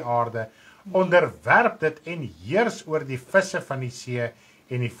vul die aarde, onderwerp dit en heers oor die visse van die see,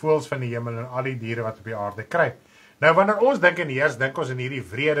 en die voëls van die hemel, en al die diere wat op die aarde kruip. Nou, wanneer ons dink in heers, dink ons in hierdie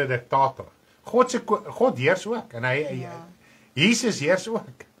wrede diktator. God heers ook, en Jesus heers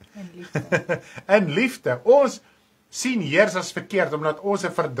ook. In liefde. In liefde. Ons sien heers as verkeerd, omdat ons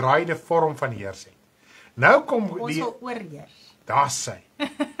 'n verdraaide vorm van heers het. Nou kom Ons wil oorheers. Daar's sy.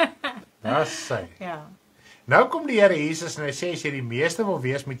 Daar's sy. Ja. Nou kom die Here Jesus en hy sê, as jy die meeste wil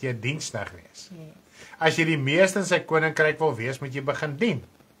wees, moet jy 'n diensknegt wees. Yes. As jy die meeste in sy koninkryk wil wees, moet jy begin dien.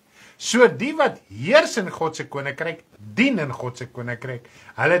 So die wat heers in God se koninkryk, dien in God se koninkryk.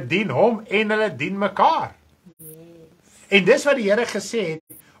 Hulle dien hom en hulle dien mekaar. Yes. En dis wat die Here gesê het,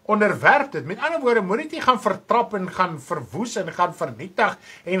 onderwerp dit. Met ander woorde, moet dit nie gaan vertrap en gaan verwoes en gaan vernietig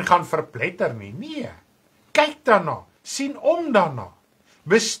en gaan verpletter nie. Nee. Kyk daarna, sien om daarna.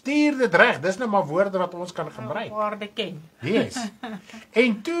 Bestuur dit reg. Dis nou maar woorde wat ons kan gebruik. Waarde ken. Yes.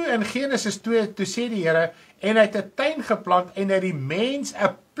 En toe in Genesis 2, toe sê die Here, en hy het 'n tuin geplant en hy het die mens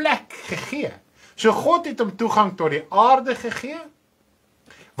 'n plek gegee. So God het hom toegang tot die aarde gegee,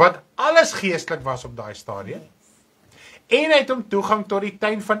 wat alles geestelik was op daai stadium. En hy het hom toegang tot die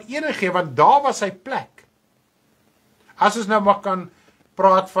tuin van Eden gegee, want daar was sy plek. As ons nou maar kan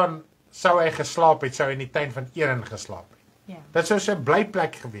praat van, sou hy geslaap het, sou hy in die tuin van Eden geslaap het. Ja. Dit sou sy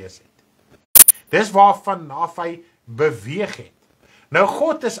blyplek gewees het. Dis waarvan af hy beweeg het. Nou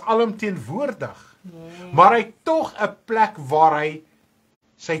God is alomteenwoordig, maar hy het tog 'n plek waar hy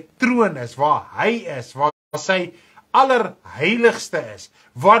sy troon is, waar hy is, waar sy allerheiligste is,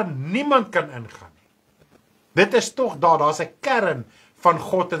 waar niemand kan ingaan nie. Dit is tog daar's 'n kern van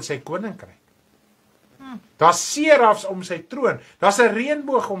God in sy koninkryk. Daar's serafs om sy troon, daar's 'n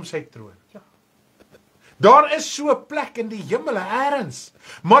reënboog om sy troon. Daar is so 'n plek in die hemele eers,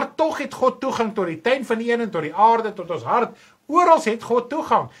 maar tog het God toegang tot die tuin van Eden, tot die aarde, tot ons hart. Oral het God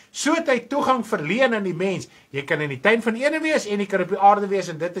toegang. So het hy toegang verleen aan die mens. Jy kan in die tuin van Eden wees en jy kan op die aarde wees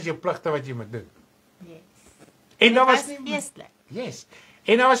en dit is jou pligte wat jy moet doen. Yes. En daar was feestelik. Yes.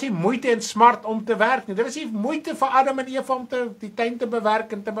 En daar was nie moeite en smart om te werk nie. Dit was nie moeite vir Adam en Eva om die tuin te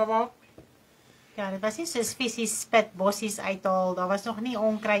bewerk en te bewaak. Ja, dit was nie soos fisies spit bossies uithaal. Daar was nog nie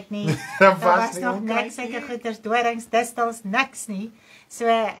onkruid nie. Daar was nog niks seker goeters, dorings, distels, niks nie. So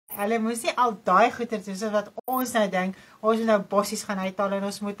hulle moes nie al daai goeters doen soos wat ons nou dink. Ons moet nou bossies gaan uithaal en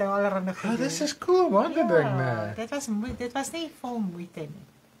ons moet nou allerhande goed doen. Dis is cool, man, dit ding, nee. Dit was nie vol moeite nie.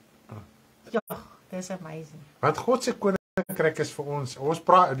 Ja, dis amazing. Want God se koninkryk is vir ons. Ons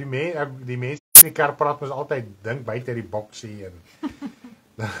praat die mense in die kerk praat ons altyd dink buite die boksie en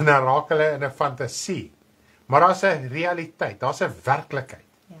dan raak hulle in 'n fantasie. Maar daar's 'n realiteit, daar's 'n werklikheid.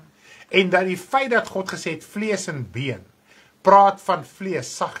 Ja. En dat die feit dat God gesê het vlees en been, praat van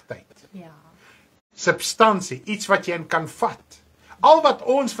vlees, sagtheid. Ja. Substansie, iets wat jy in kan vat. Al wat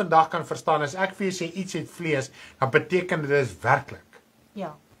ons vandag kan verstaan is ek vir jou sê iets het vlees, dan beteken dit is werklik.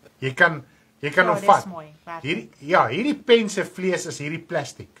 Ja. Jy kan hom dis vat. mooi, Hierdie pen se vlees is hierdie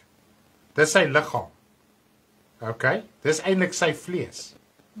plastiek. Dis sy liggaam. OK? Dis eintlik sy vlees.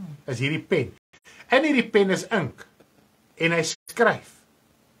 Is hierdie pen. En hierdie pen is ink. En hy skryf.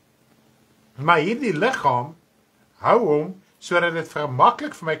 Maar hierdie liggaam hou hom sodat dit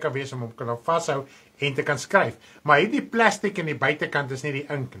maklik vir my kan wees om hom kan vashou en te kan skryf. Maar hierdie plastiek in die buitekant is nie die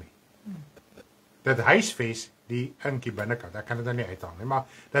ink nie. Dit huisves die inkie binnekant. Ek kan dit nou nie uithaal nie, maar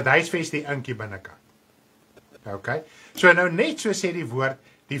dit huisves die inkie binnekant. OK? So nou net so sê die woord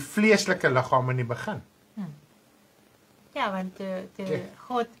die vleeslike liggaam in die begin. Ja, want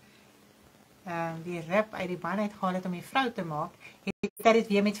God die rib uit die man uitgehaal het om die vrou te maak, het hy dit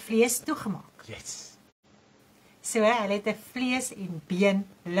weer met vlees toegemaak. Yes. So hy het 'n vlees en been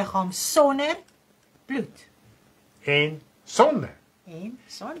liggaam sonder bloed. En sonde.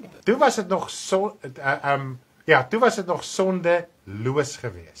 Toe was dit nog toe was dit nog sondeloos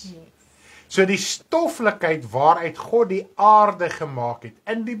geweest. Yes. So die stoflikheid waaruit God die aarde gemaak het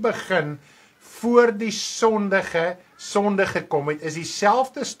in die begin voor die sonde gekom het, is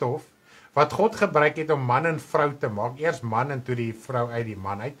dieselfde stof wat God gebruik het om man en vrou te maak. Eers man en toe die vrou uit die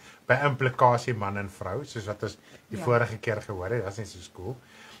man uit, by implikasie man en vrou, soos wat ons die vorige keer gehoor het. Dat is nie so cool.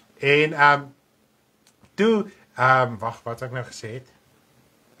 En toe wat ek nou gesê het?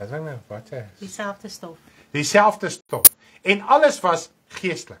 Dieselfde stof. Dieselfde stof. En alles was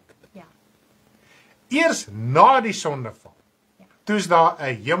geestelik. Ja. Eers na die sondeval. Toe is daar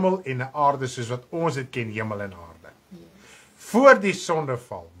 'n hemel en 'n aarde soos wat ons dit ken, hemel en aarde. Yes. Voor die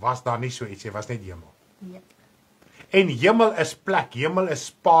sondeval was daar nie so iets, dit was net hemel. Yep. En hemel is plek, hemel is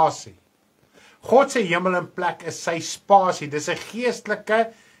spasie. God se hemel en plek is sy spasie, dis 'n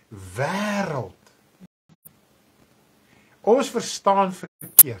geestelike wêreld. Ons verstaan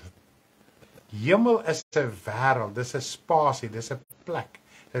verkeerd. Hemel is 'n wêreld, dis 'n spasie, dis 'n plek.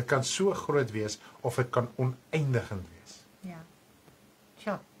 Dit kan so groot wees of dit kan oneindigend wees. Ja.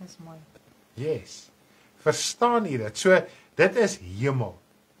 Sjoe, dis mooi. Yes. Verstaan jy dit? So dit is hemel.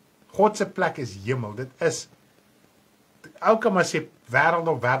 God se plek is hemel. Dit is elke maar sê wêreld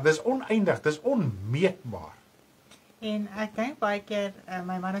of wêreld, dis oneindig, dis onmeetbaar. En ek dink baie keer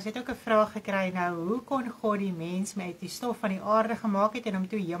my man het ook 'n vraag gekry nou, hoe kon God die mens met die stof van die aarde gemaak het en hom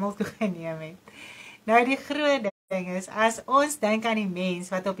toe hemel toe geneem het? Nou die groot ding is, as ons dink aan die mens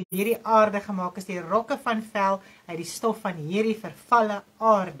wat op hierdie aarde gemaak is, die rokke van vel uit die stof van hierdie vervalle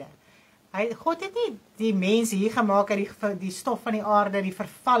aarde. God het nie die mens hier gemaak uit die stof van die aarde, die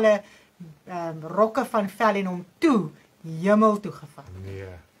vervalle rokke van vel en hom toe hemel toe gevat. Nee.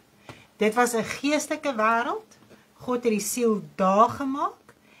 Dit was 'n geestelike wêreld. God het die siel daar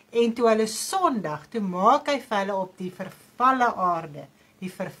gemaak en toe hulle sondig, toe maak hy vir hulle op die vervalle aarde,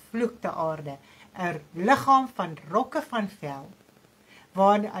 die vervloekte aarde, 'n liggaam van rokke van vel,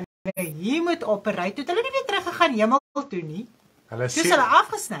 waar hulle hier moet operate, toe hulle nie weer teruggegaan hemel toe nie, toe is hulle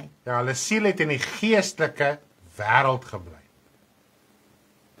afgesny. Ja, hulle siel het in die geestelike wêreld gebly.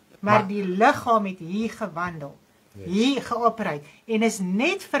 Maar die liggaam het hier gewandel, hier geoperate, en is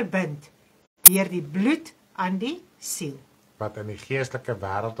net verbind deur die bloed aan die siel. Wat in die geestelike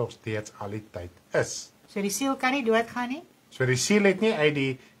wêreld nog steeds al die tyd is. So die siel kan nie doodgaan nie? So die siel het nie uit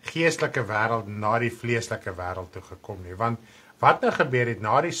die geestelike wêreld na die vleeslike wêreld toe gekom nie, want Wat nou gebeur het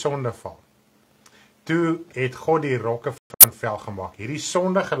na die sondeval? Toe het God die rokke van vel gemaak, hierdie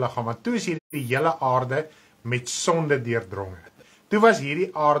sondige liggaam, want toe is hierdie hele aarde met sonde deurdronge. Toe was hierdie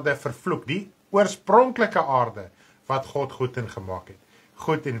aarde vervloek, die oorspronklike aarde wat God goed en gemaak het,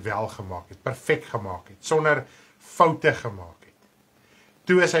 goed en wel gemaak het, perfek gemaak het, sonder foute gemaak het.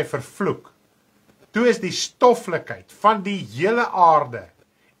 Toe is hy vervloek. Toe is die stoflikheid van die hele aarde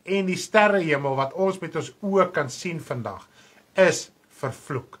en die sterrehemel wat ons met ons oë kan sien vandag, is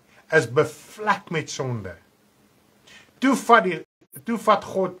vervloek, is bevlek met sonde. Toe vat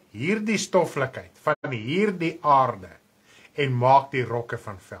God hierdie stoflikheid van hierdie aarde en maak die rokke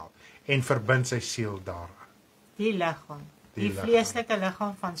van vel en verbind sy siel daaraan. Die liggaam, die vleeslike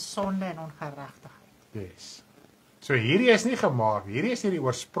liggaam van sonde en ongeregtigheid. Yes. So hierdie is nie gemaak, hierdie is nie die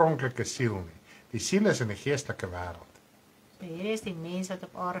oorspronklike siel nie. Die siel is in die geestelike wêreld. So hierdie is die mens wat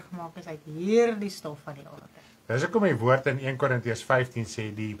op aarde gemaak is uit hierdie stof van die aarde. Dis hoekom die woord in 1 Korintiërs 15 sê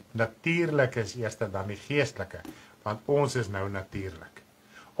die natuurlike is eerste dan die geestelike, want ons is nou natuurlik.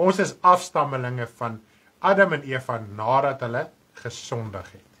 Ons is afstammelinge van Adam en Eva nadat hulle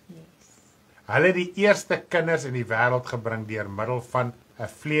gesondig het. Yes. Hulle het die eerste kinders in die wêreld gebring deur middel van 'n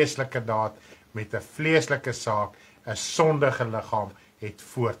vleeslike daad met 'n vleeslike saak, 'n sondige liggaam het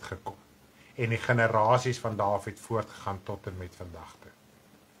voortgekom. En die generasies van Dawid voortgegaan tot en met vandag toe.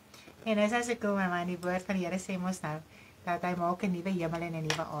 En as ek kom en die woord van die Here sê mos nou dat hy maak 'n nuwe hemel en 'n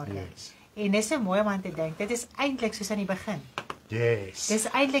nuwe aarde. Yes. En dis so mooi om aan te dink. Dit is eintlik soos aan die begin. Yes. Dis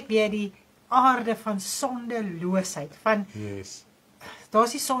eintlik weer die aarde van sondeloosheid. Van Yes.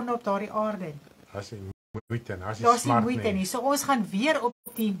 daar's nie sonde op daardie aarde nie. As jy moeite en as jy Daar's nie smart moeite nie. So ons gaan weer op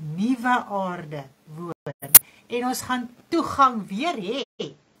die nuwe aarde woon. En ons gaan toegang weer hê.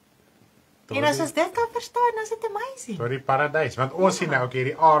 En as ons dit kan verstaan, dan is dit amazing. Tot die paradys, want ons sien nou ook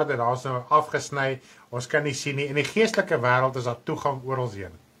hierdie aarde, daar's nou afgesny, ons kan nie sien nie. In die geestelike wêreld is daar toegang oral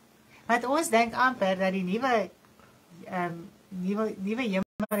heen. Want ons dink amper dat die nuwe hemel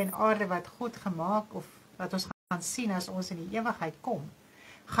en aarde wat goed gemaak of wat ons gaan sien as ons in die ewigheid kom,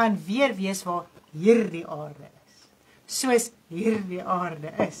 gaan weer wees waar hierdie aarde is. Soos hierdie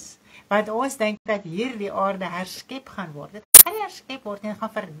aarde is. Want ons dink dat hierdie aarde herskep gaan word. Dit gaan nie herskep word nie, dit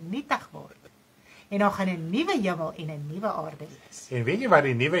gaan vernietig word. En dan gaan 'n nuwe hemel en 'n nuwe aarde wees. En weet jy wat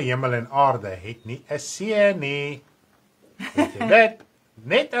die nuwe hemel en aarde het nie 'n see nie. Weet jy dit?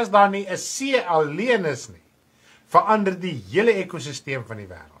 Net as daar nie 'n see alleen is nie, verander die hele ekosisteem van die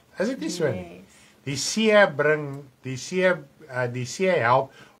wêreld. Is dit nie so nie? Die see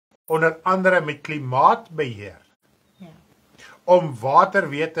help onder andere met klimaatbeheer. Ja. Om water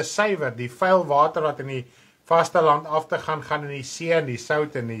weer te suiwer, die vuil water wat in die vasteland af te gaan in die see en die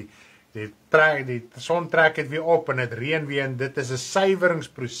sout en die son trek dit weer op en dit reën weer en dit is 'n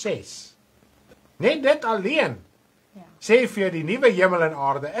suiweringsproses. Net dit alleen. Ja. Sê vir jou die nuwe hemel en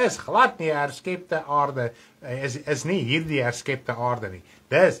aarde is glad nie 'n herskepte aarde, is nie hierdie herskepte aarde nie.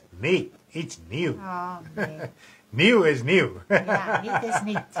 Dis nie iets nieuw. Nee. Nieuw is nieuw. Ja, niet is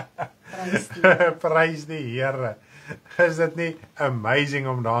niet. Prys die Here. Prys die Here. Is dit nie amazing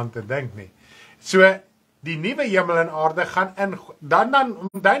om daaraan te dink nie? So die nuwe hemel en aarde gaan in dan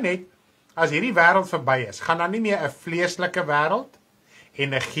onthou net as hierdie wêreld verby is, gaan dan nie meer 'n vleeslike wêreld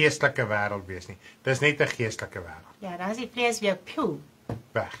en 'n geestelike wêreld wees nie. Dis net 'n geestelike wêreld. Ja, dan is die vlees weer pew,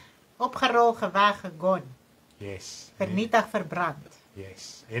 Weg. opgerol, geweg, gegon, Yes. vernietig, verbrand.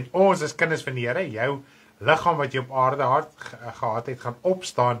 Yes. En ons as kinders van die Here, jou liggaam wat jy op aarde gehad het, gaan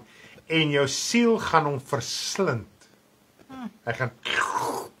opstaan en jou siel gaan hom verslind. Hy gaan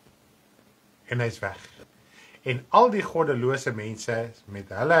en hy's weg. En al die goddelose mense met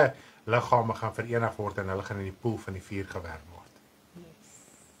hulle liggame gaan verenig word en hulle gaan in die poel van die vuur gewerp word. Yes.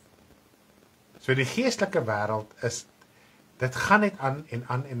 So die geestelike wêreld is, dit gaan net aan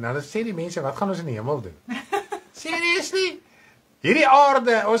en dan sê die mense, wat gaan ons in die hemel doen? Seriously? Hierdie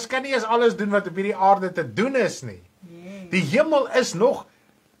aarde, ons kan nie eens alles doen wat op hierdie aarde te doen is nie. Yes. Die hemel is nog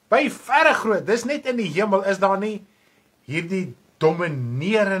by verre groot. Dis net in die hemel is daar nie hierdie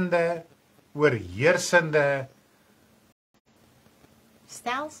dominerende, oorheersende,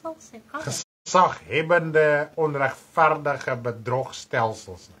 Stelsels en alles. gesaghebbende, onregverdige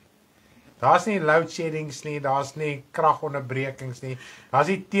bedrogstelsels nie. Daar's nie load sheddings nie, daar's nie kragonderbrekings nie, daar's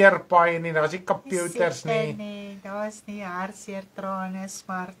nie teerpaaie nie, daar's nie computers nie. Nee, daar's nie hartseer, trane,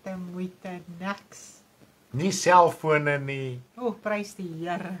 smarte, moeite, niks. Nie selfone nie, Prys die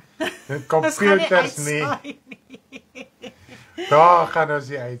Here. computers nie. Daar gaan ons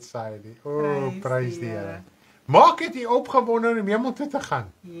nie uitsaai nie. Prys die Here. Maak dit nie opgewonde om hemel toe te gaan.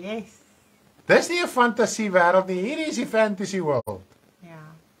 Yes. Dis nie 'n fantasie wêreld nie, hierdie is die fantasy world. Ja.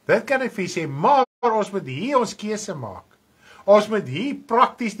 Dit kan ek vir julle sê, maar ons moet hier ons keuse maak. Ons moet hier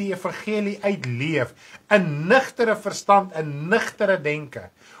prakties die evangelie uitleef, in nugtere verstand, in nugtere denke.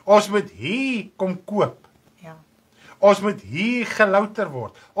 Ons moet hier kom koop. Ja. Ons moet hier gelouter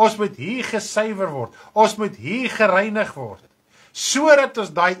word. Ons moet hier gesuiwer word. Ons moet hier gereinig word. Sodat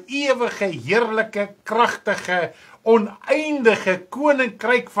ons daai ewige, heerlike, kragtige, oneindige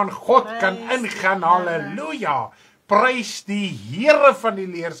koninkryk van God kan ingaan. Halleluja! Prys die Here van die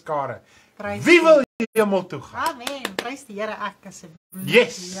leerskare. Wie wil hemel toe gaan? Amen. Prys die Here, ek asseblief.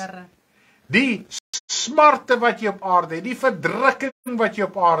 Yes. Here. Die smarte wat jy op aarde het, die verdrukking wat jy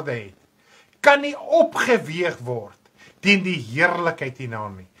op aarde het, kan nie opgeweeg word teen die heerlikheid hierna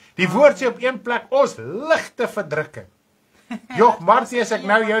nie. Die woord sê op een plek, ons ligte verdrukking. Jog, Martie, as ek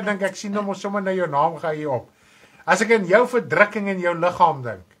nou jou dink, ek sien hom sommer nou jou naam gaan hier op. As ek in jou verdrukking in jou liggaam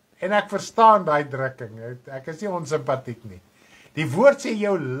dink, en ek verstaan daai drukking, ek is nie onsympatiek nie. Die woord sê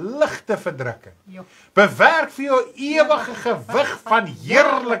jou ligte verdrukking. Bewerk vir jou ewige gewig van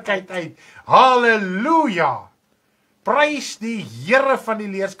heerlikheid uit. Halleluja! Prys die Here van die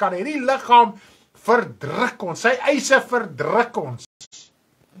leerskare. Hierdie liggaam verdruk ons. Sy eise verdruk ons.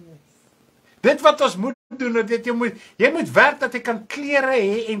 Dit wat ons moet doen, dit jy moet werk dat jy kan klere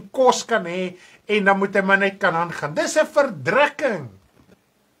hê en kos kan hê en dan moet jy maar net kan aangaan. Dis 'n verdrukking.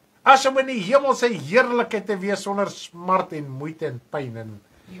 As om in die hemel sy heerlikheid te wees sonder smart en moeite en pyn en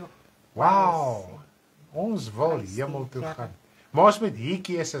wow. Ons wil hemel toe gaan. Maar ons moet hier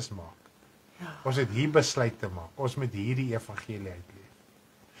keuses maak. Ons moet hier besluite maak. Ons moet hierdie evangelie uitleef.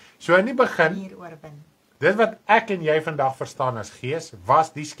 So in die begin, dit wat ek en jy vandag verstaan as gees,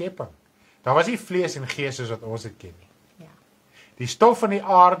 was die skepping. Daar was nie vlees en gees soos wat ons dit ken nie. Die stof van die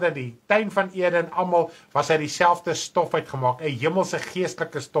aarde, die tuin van Eden, almal was uit dieselfde stof uitgemaak, 'n hemelse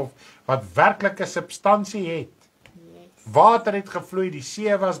geestelike stof wat werklike substansie het. Water het gevloei, die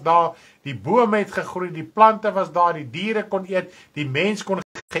see was daar, die bome het gegroei, die plante was daar, die diere kon eet, die mens kon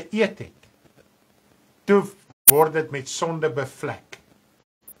geëet het. Toe word dit met sonde bevlek.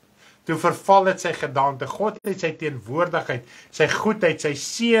 Toe verval dit sy gedaante. God het sy teenwoordigheid, sy goedheid, sy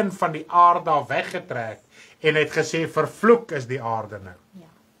seën van die aarde af weggetrek en het gesê vervloek is die aarde nou.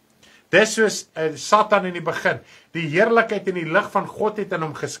 Dis soos Satan in die begin. Die heerlikheid en die lig van God het in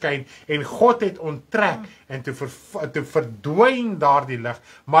hom geskyn en God het onttrek en toe verdwyn daardie lig,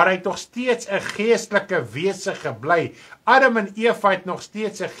 maar hy het nog steeds 'n geestelike wese gebly. Adam en Eva het nog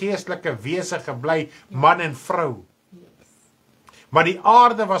steeds 'n geestelike wese gebly, man en vrou. Maar die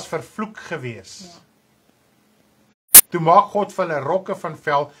aarde was vervloek gewees. Toe maak God vir hulle rokke van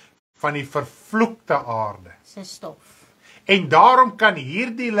vel van die vervloekte aarde. Sy stof. En daarom kan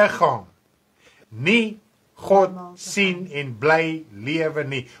hierdie liggaam nie God sien en bly lewe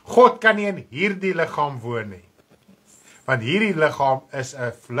nie. God kan nie in hierdie liggaam woon nie. Want hierdie liggaam is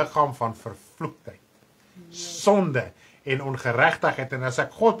 'n liggaam van vervloektheid, sonde en ongeregtigheid. En as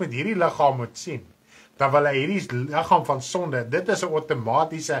ek God met hierdie liggaam moet sien, dan wil hy hierdie liggaam van sonde, dit is 'n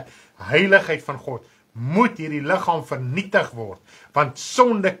outomatiese heiligheid van God, moet hierdie liggaam vernietig word, want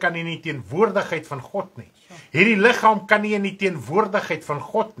sonde kan nie in die teenwoordigheid van God nie. Hierdie liggaam kan nie in die teenwoordigheid van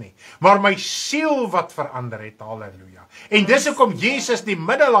God nie, maar my siel wat verander het, halleluja. En dis hoekom Jesus die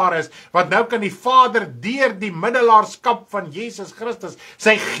middelaar is, want nou kan die Vader deur die middelaarskap van Jesus Christus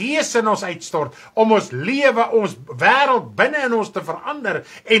sy gees in ons uitstort, om ons lewe, ons wêreld binne in ons te verander,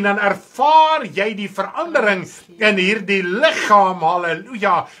 en dan ervaar jy die verandering in hierdie liggaam,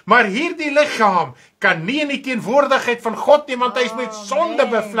 halleluja. Maar hierdie liggaam kan nie in die teenwoordigheid van God nie, want hy is met sonde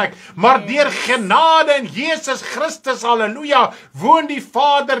bevlek, maar deur genade in Jesus Christus, halleluja, woon die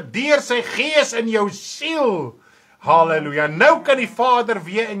Vader deur sy gees in jou siel. Halleluja. Nou kan die Vader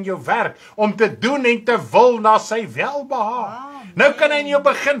weer in jou werk om te doen en te wil na sy welbehaag. Nou kan hy in jou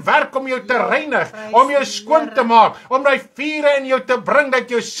begin werk om jou te reinig, om jou skoon te maak, om die vure in jou te bring, dat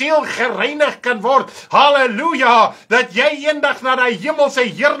jou siel gereinig kan word. Halleluja, dat jy eendag na die hemelse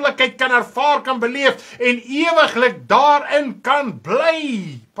heerlikheid kan ervaar, kan beleef, en ewiglik daarin kan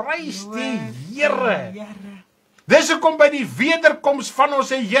bly. Prys die Here. Dis hoekom by die wederkoms van ons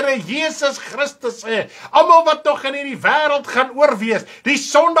Here Jesus Christus almal wat nog in hierdie wêreld gaan oorwees, die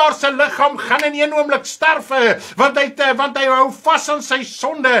sondaar se liggaam gaan in een oomblik sterf, want hy hou vas aan sy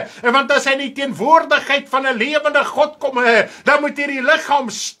sonde, en want as hy in die teenwoordigheid van 'n lewende God kom, dan moet hierdie liggaam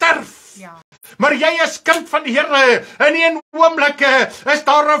sterf. Maar jy is kind van die Here, in een oomblik is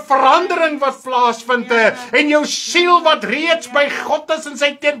daar 'n verandering wat plaasvind, en jou siel wat reeds by God is in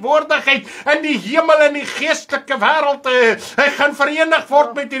sy teenwoordigheid, in die hemel en die geestelike wêreld, hy gaan verenig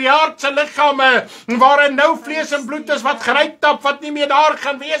word met hierdie aardse liggame, waarin nou vlees en bloed is wat geruitap, wat nie meer daar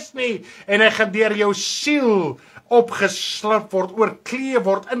gaan wees nie, en hy gaan deur jou siel opgeslip word, oorklee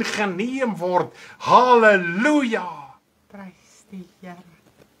word, ingeneem word. Halleluja! Die Here.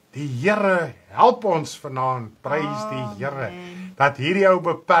 Die Here help ons vanaand, prys die Here, Amen. dat hierdie ou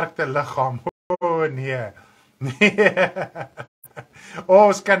beperkte liggaam, nee,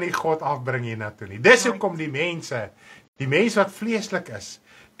 ons kan nie God afbring hiernatoe nie. Dis hoekom die mens wat vleeslik is,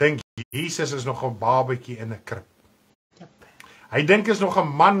 dink Jesus is nog 'n babatjie in 'n krib. Jep. Hy dink is nog 'n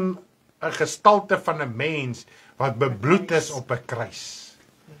man, 'n gestalte van 'n mens, wat bebloed is op 'n kruis.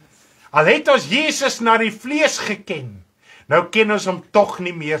 Al het ons Jesus na die vlees geken, nou ken ons hom tog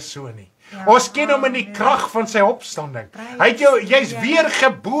nie meer so nie. Ja, Ons ken hom in die amen. krag van sy opstanding. Prys Jy's die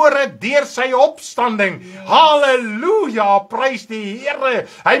weergebore deur sy opstanding. Yes. Halleluja, prys die Here.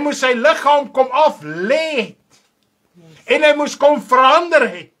 Hy moes sy liggaam kom aflê het. Yes. En hy moes kom verander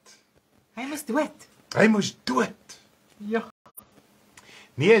het. Hy moes dood. Hy moes dood. Ja.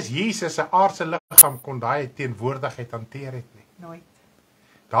 Nie as Jesus se aardse liggaam kon daai teenwoordigheid hanteer het nie. Nooit.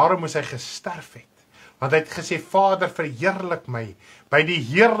 Daarom moes hy gesterf het. Want hy het gesê, Vader, verheerlik my by die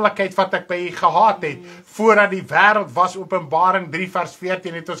heerlikheid wat ek by U gehad het, voordat die wêreld was. Openbaring 3 vers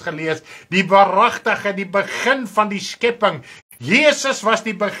 14 het ons gelees, die waaragtige, die begin van die skepping. Jesus was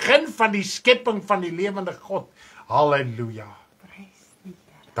die begin van die skepping van die lewende God. Halleluja. Prys die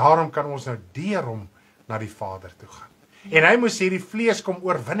Here. Daarom kan ons nou deur hom na die Vader toe gaan. En hy moes hierdie vlees kom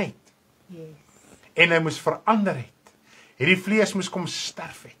oorwin het. Yes. En hy moes verander het. Hierdie vlees moes kom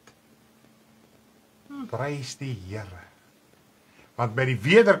sterf het. Prys die Here. Want by die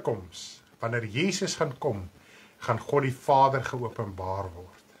wederkoms, wanneer Jesus gaan kom, gaan God die Vader geopenbaar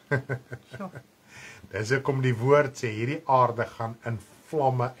word. Sjoe. Dis hoekom die woord sê, hierdie aarde gaan in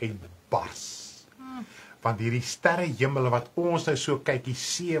vlamme uitbars. Want hierdie sterrehemel wat ons nou so kyk, die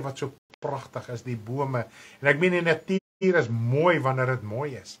see wat so pragtig is, die bome, en ek meen die natuur is mooi wanneer dit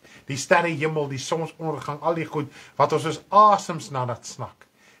mooi is. Die sterrehemel, die sonsondergang, al die goed, wat ons soos asems na dat snak,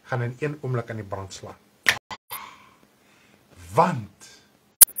 gaan in een oomblik aan die brand slaan. Want,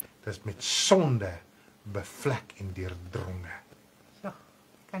 dit is met sonde bevlek en deurdronge. Ja,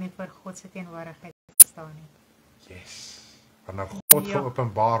 kan nie vir God se teenwoordigheid staan nie. Yes. Wanneer God Ja.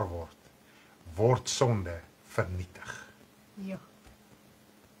 geopenbaar word sonde vernietig. Ja.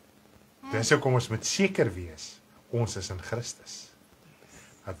 Dis hoekom ons moet seker wees, ons is in Christus.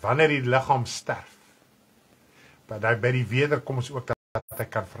 Dat wanneer die liggaam sterf, by die wederkoms ook dat hy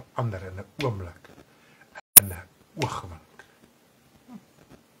kan verander in 'n oomblik, in 'n oogwink.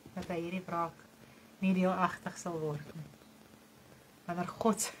 Dat hy hierdie wraak nie deelagtig sal word nie. Wanneer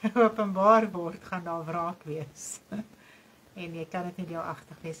God openbaar word, gaan daar wraak wees. En jy kan dit nie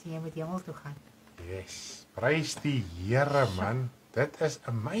deelagtig wees nie, jy moet hemel toe gaan. Yes, prys die Here man, dit is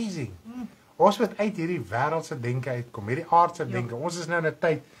amazing. Ons moet uit hierdie wêreldse denke uitkom, hierdie aardse Ja. denke. Ons is nou in 'n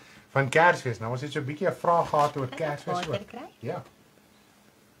tyd van Kersfees. Nou ons het so 'n bietjie 'n vraag gehad oor Kersfees Water ook. kry? Ja.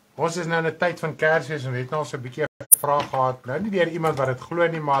 Ons is nou in 'n tyd van Kersfees en het nou al so 'n bietjie 'n vraag gehad. Nou nie deur iemand wat dit glo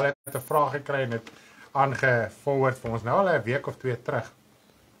nie, maar hulle het 'n vraag gekry en dit aangeforward vir ons nou al 'n week of 2 terug.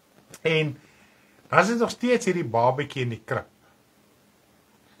 En dan is dit nog steeds hierdie babatjie in die krib.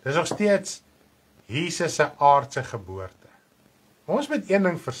 Dis nog steeds Jesus se aardse geboorte. Ons moet een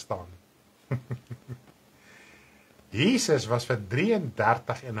ding verstaan. Jesus was vir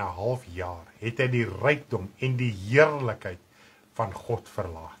 33 en 'n half jaar, het hy die rykdom en die heerlikheid van God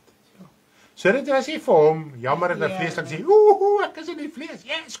verlaat. So dit was nie vir hom, jammer dat hy vleeslik sê, ek is in die vlees,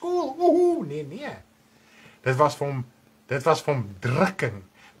 yes, cool, nee. Dit was vir hom drukking,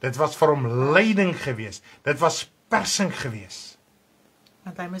 dit was vir hom lyding gewees, dit was persing gewees.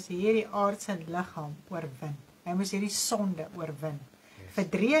 Want hy moes hierdie aardse liggaam oorwin. Hy moes hierdie sonde oorwin. Vir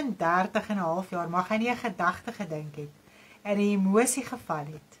 33 en 'n half jaar mag hy nie 'n gedagte gedink het, en 'n emosie geval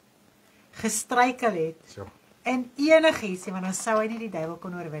het, gestruikel het, So. en enigiets, want dan sou hy nie die duiwel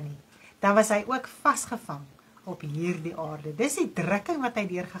kon oorwin nie. Dan was hy ook vasgevang op hierdie aarde. Dis die drukking wat hy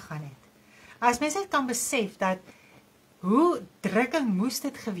deurgegaan het. As mens net kan besef dat hoe drukking moes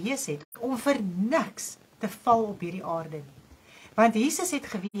dit gewees het om vir niks te val op hierdie aarde nie. Want Jesus het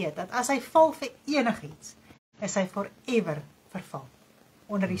geweet dat as hy val vir enigiets, is hy forever verval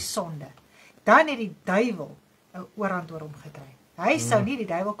onder die sonde. Dan het die duiwel 'n oorhand oor hom gekry. Hy sou nie die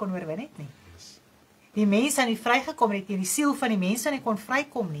duiwel kon oorwin het nie. Die mense sou nie vrygekom het nie, die siel van die mense sou nie kon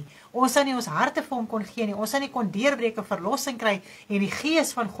vrykom nie. Ons sou nie ons harte vir hom kon gee nie. Ons sou nie kon deurbreek en verlossing kry en die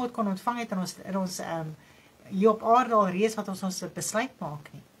gees van God kon ontvang het in ons hier op aarde alreeds wat ons besluit maak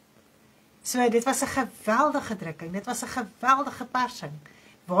nie. So dit was 'n geweldige drukking, dit was 'n geweldige persing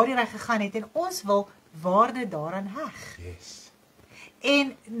waardeur hy gegaan het en ons wil waarde daaraan heg. Yes.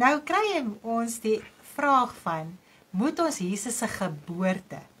 En nou kry ons die vraag van, moet ons Jesus se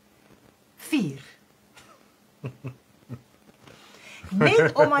geboorte vier?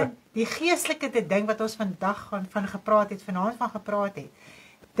 Net omdat die geestelike ding wat ons vandag van gepraat het, vanaand van gepraat het,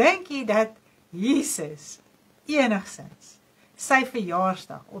 dink jy dat Jesus enigsins sy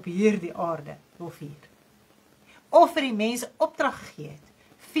verjaarsdag op hierdie aarde wil vier? Of vir die mense opdrag gegee het,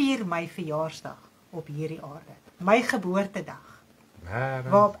 vier my verjaarsdag op hierdie aarde, my geboortedag,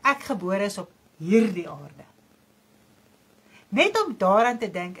 waarop ek gebore is op hierdie aarde. Net om daaraan te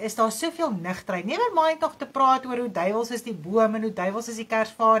dink, is daar soveel nigterheid. Never mind nog te praat oor hoe duiwels is die boom en hoe duiwels is die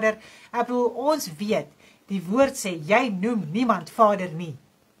Kersvader. Ek bedoel, ons weet, die woord sê, jy noem niemand vader nie.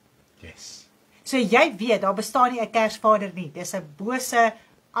 Yes. So jy weet, daar bestaan nie 'n Kersvader nie. Dis 'n bose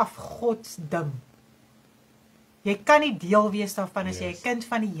afgodsding. Jy kan nie deel wees daarvan as jy 'n kind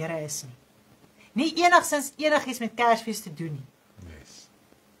van die Here is nie. Nie enigsins enigiets met Kersfees te doen nie.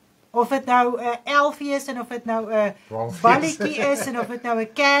 Of dit nou 'n elfie is, en of dit nou 'n balletjie is, en of dit nou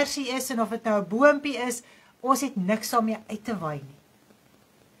 'n kersie is, en of dit nou 'n boompie is, ons het niks daarmee uit te waai nie.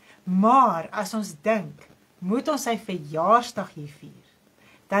 Maar, as ons dink, moet ons sy verjaarsdag hier vier,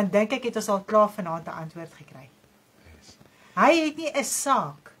 dan dink ek het ons al klaar vanaand 'n antwoord gekry. Hy het nie 'n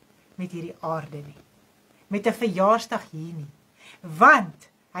saak met hierdie aarde nie, met 'n verjaarsdag hier nie, want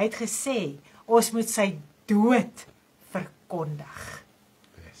hy het gesê, ons moet sy dood verkondig.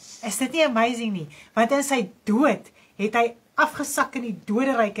 Is dit nie amazing nie? Want in sy dood het hy afgesak in die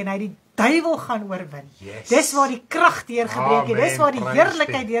doderyk en hy die duiwel gaan oorwin. Yes. Dis waar die krag deurgebreek het, dis waar die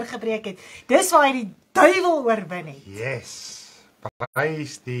heerlikheid deurgebreek het, dis waar hy die duiwel oorwin het. Yes,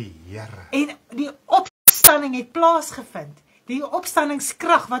 prys die Here. En die opstanding het plaasgevind, die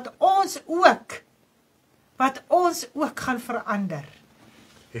opstandingskrag wat ons ook gaan verander.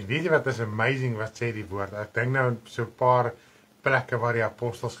 En weet jy wat is amazing wat sê die woord? Ek dink nou so 'n paar plekke waar die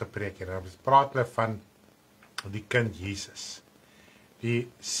apostels gepreek het. Dan praat hulle van die kind Jesus,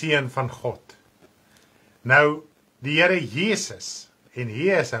 die seun van God. Nou, die Here Jesus, en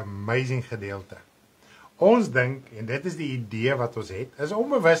hier is 'n amazing gedeelte. Ons dink, en dit is die idee wat ons het, is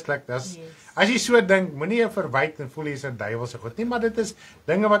onbewuslik, as jy so dink, moenie jou verwyd en voel jy is 'n duiwelse goed nie, maar dit is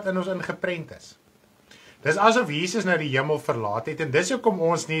dinge wat in ons ingeprent is. Dis asof Jesus nou die hemel verlaat het, en dis hoekom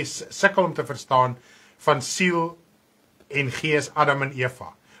ons nie sukkel om te verstaan van siel en gees Adam en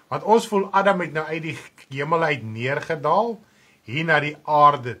Eva. Want ons voel Adam het nou uit die hemel uit neergedaal, hier na die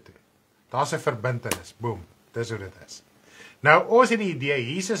aarde toe. Daar's 'n verbintenis, boom, dis hoe dit is. Nou, ons het die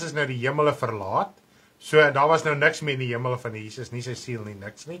idee, Jesus is nou die hemele verlaat, so daar was nou niks meer in die hemel van Jesus, nie sy siel nie,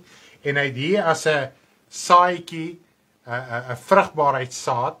 niks nie. En hy het hier as 'n saadjie, 'n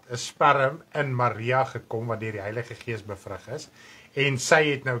vrugbaarheidssaad, 'n sperm in Maria gekom, wat deur die Heilige Gees bevrug is, en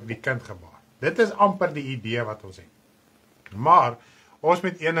sy het nou die kind gebaar. Dit is amper die idee wat ons het. Maar, ons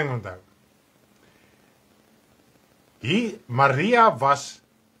moet een ding onthou. Maria was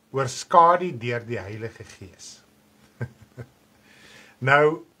oorskadu deur die Heilige Gees.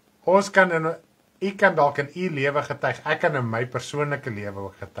 Nou, ons kan u kan dalk in u lewe getuig, ek kan in my persoonlike lewe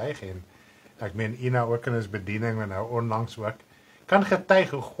ook getuig, en ek meen u nou ook in ons bediening, en nou onlangs ook, kan getuig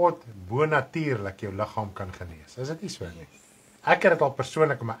hoe God bonatuurlik jou liggaam kan genees. Is dit nie so nie? Ek het dit al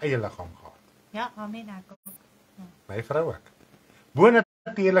persoonlik in my eie liggaam gehad. Ja, amen, ek ook. My vrou ook.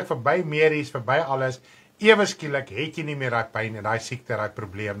 Bonatuurlik, verby medies, verby alles, ewe skielik het jy nie meer daai pyn en daai siekte, daai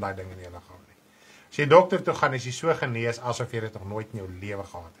probleem, daai ding in jou liggaam nie. As jy dokter toe gaan, is jy so genees asof jy dit nog nooit in jou lewe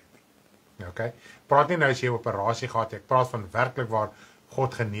gehad het nie. Okay? Praat nie nou as jy 'n operasie gehad het, ek praat van werklik waar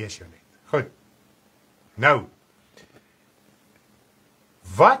God genees jou net. Goed. Nou,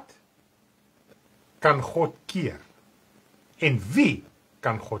 wat kan God keer? En wie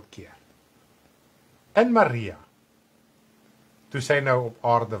kan God keer? In Maria, toe sy nou op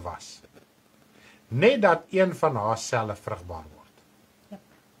aarde was, net dat een van haar selle vrugbaar word. Yep.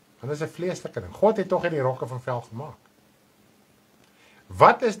 Want dit is 'n vleeslike ding. God het tog nie die rokke van vel gemaak.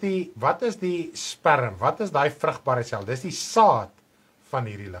 Wat is die sperm? Wat is daai vrugbare sel? Dis die saad van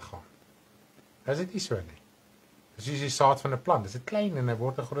hierdie liggaam. Is dit nie so nie? Dis soos die saad van 'n plant. Dis 'n klein en hy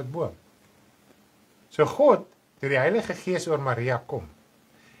word 'n groot boom. So God, deur die Heilige Gees oor Maria kom,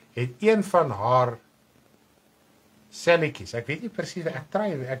 het een van haar selletjies, ek weet nie presies,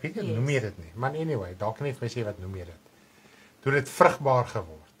 ek weet nie, noem jy dit nie, maar anyway, dalk kan nie vir my sê wat noem jy dit, toe dit vrugbaar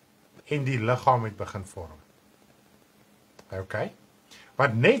geword, en die liggaam het begin vorm. Okay?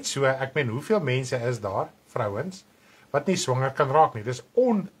 Want net so, ek meen, hoeveel mense is daar, vrouens, wat nie swanger kan raak nie, dis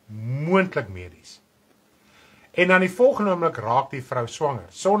onmoontlik medies. En dan die volgende oomblik raak die vrou swanger,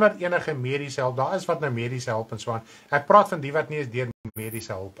 sonder enige mediese hulp, daar is wat nou mediese hulp en swanger, ek praat van die wat nie eens deur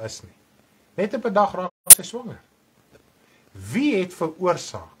mediese hulp is nie. Net op 'n dag raak sy swanger. Wie het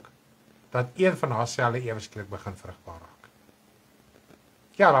veroorsaak dat een van haar selle ewe skielik begin vrugbaar raak?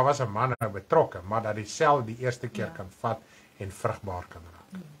 Ja, daar was 'n man nou betrokke, maar dat die sel die eerste keer kan vat en vrugbaar kan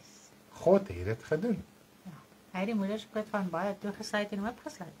raak. God het dit gedoen. Ja. Hy het die moederskoot van baie toegesluit en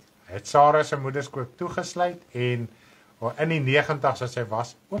oopgesluit. Hy het Sarah se moederskoot toegesluit en in die 90's as sy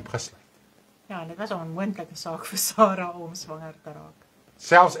was, oopgesluit. Ja, en dit was 'n onmoontlike saak vir Sarah om swanger te raak.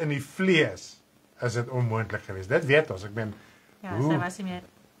 Selfs in die vlees is dit onmoontlik geweest. Dit weet ons. Ek meen, Ja, sy was nie meer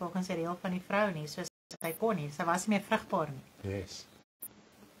volgens die reël van die vrou nie, soos sy kon nie. Sy was nie meer vrugbaar nie. Yes.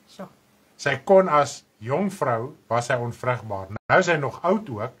 So. Sy kon as jong vrou, was sy onvrugbaar. Nou is sy nog oud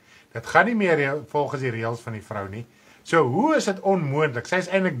ook. Dit gaan nie meer volgens die reëls van die vrou nie. So hoe is dit onmoontlik? Sy is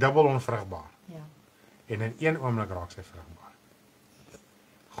eintlik dubbel onvrugbaar. Ja. En in een oomblik raak sy vrugbaar.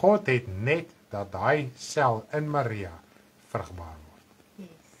 God het net dat daai sel in Maria vrugbaar word. Yes.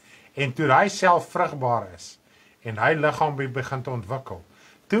 En toe hy self vrugbaar is en hy liggaam begin te ontwikkel,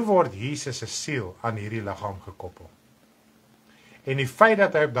 toe word Jesus se siel aan hierdie liggaam gekoppel. En die feit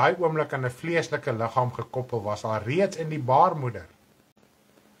dat hy op daai oomblik aan 'n vleeslike liggaam gekoppel was, al reeds in die baarmoeder,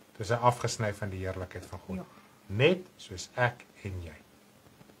 dis hy afgesny van die heerlikheid van God. Ja. Net soos ek en jy.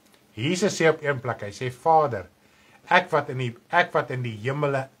 Jesus sê op een plek, hy sê Vader, ek wat in die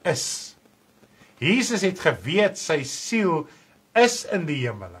hemele is. Jesus het geweet sy siel is in die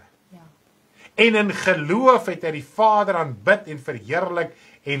hemele. Ja. En in geloof het hy die Vader aanbid en verheerlik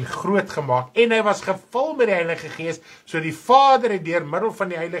en groot gemaak. En hy was gevul met die Heilige Gees, so die Vader het deur middel van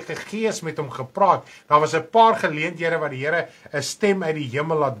die Heilige Gees met hom gepraat. Daar was 'n paar geleenthede waar die Here 'n stem uit die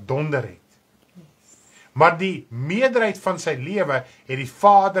hemel laat donder het. Maar die meerderheid van sy lewe het die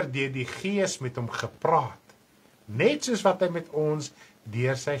Vader deur die Gees met hom gepraat. Net soos wat hy met ons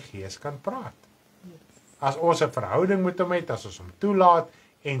deur sy Gees kan praat. As ons 'n verhouding met hom het, as ons hom toelaat,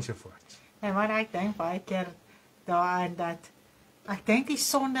 ensovoorts. En maar ek dink baie keer daaraan dat ek dink die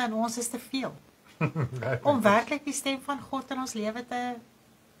sonde in ons is te veel. Om werklik die stem van God in ons lewe te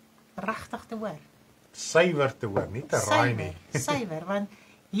regtig te hoor. Suiwer te hoor, nie te raai nie. Suiwer, want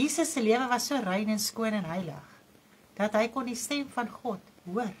Jesus se lewe was so rein en skoon en heilig dat hy kon die stem van God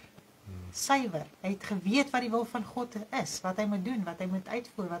hoor. Suiwer. Hy het geweet wat die wil van God is, wat hy moet doen, wat hy moet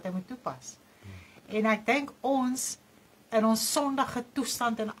uitvoer, wat hy moet toepas. En ek dink ons in ons sondige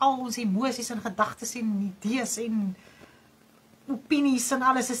toestand en al ons emosies en gedagtes en idees en opinies en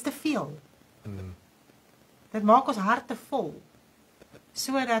alles is te veel. Dit maak ons harte vol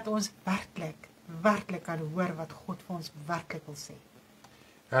sodat ons werklik kan hoor wat God vir ons werklik wil sê.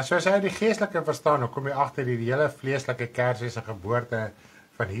 Ja, soos hy die geestelike verstaan, dan kom jy agter die hele vleeslike Kersfees en geboorte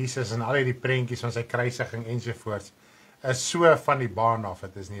van Jesus en al die prentjies van sy kruisiging ensovoorts is so van die baan af,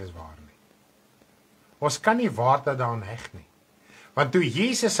 dit is nie eens waar nie. Ons kan nie waarde daaraan heg nie. Want toe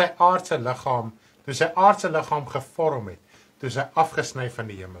Jesus sy aardse liggaam gevorm het, toe sy afgesny van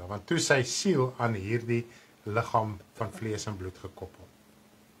die hemel, want toe sy siel aan hierdie liggaam van vlees en bloed gekoppel.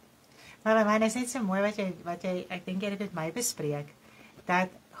 Maar dit is net so mooi wat jy ek dink jy het dit met my bespreek, dat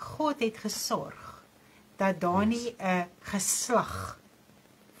God het gesorg dat daar nie 'n geslag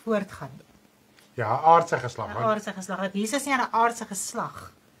voortgaan nie. Ja, 'n aardse geslag. 'n aardse geslag, dat Jesus nie aan 'n aardse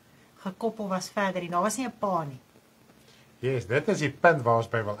geslag gekoppel was verder en daar was nie 'n pa nie. Yes, dit is die punt waar ons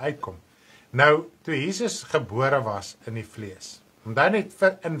by wil uitkom. Nou, toe Jesus gebore was in die vlees, om dan net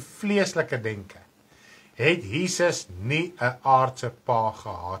in vleeslike denke, het Jesus nie 'n aardse pa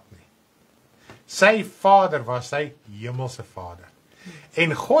gehad nie. Sy vader was sy hemelse vader.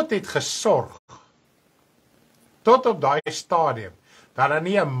 En God het gesorg tot op daai stadium dat daar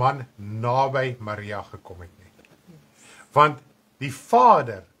nie 'n man naby Maria gekom het nie. Want die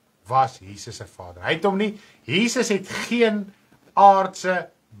Vader was Jesus se Vader. Hy het hom nie, Jesus het geen aardse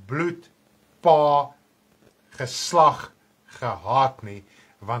bloed pa geslag gehad nie,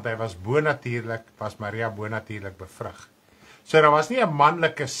 want hy was bonatuurlik, was Maria bonatuurlik bevrug. So daar was nie 'n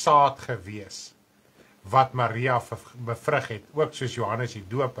manlike saad gewees wat Maria bevrug het, ook soos Johannes die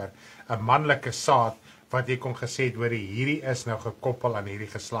Doper, 'n manlike saad wat jy kon gesê het, hoor, hierdie is nou gekoppel aan hierdie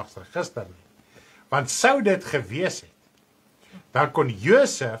geslagsregister nie. Want sou dit gewees het, dan kon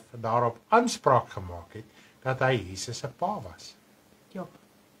Josef daarop aanspraak gemaak het, dat hy Jesus se pa was. Ja.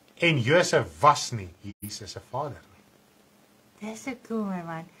 En Josef was nie Jesus se vader nie. Dis so cool, my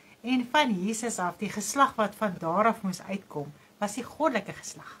man. En van Jesus af, die geslag wat van daar af moes uitkom, was die goddelike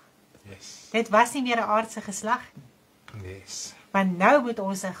geslag. Yes. Dit was nie meer 'n aardse geslag nie. Yes. Want nou moet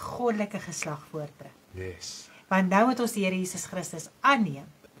ons 'n goddelike geslag voortbring. Yes. Want nou moet ons die Here Jesus Christus aanneem.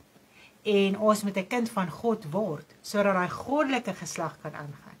 En ons moet 'n kind van God word, sodat daai goddelike geslag kan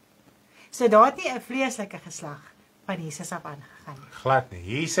aangaan. So daar het nie 'n vleeslike geslag van Jesus af aangegaan nie. Glad nie.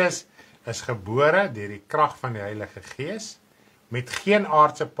 Jesus is gebore deur die krag van die Heilige Gees, met geen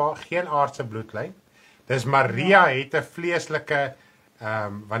aardse pa, geen aardse bloedlyn. Dis Maria het 'n vleeslike,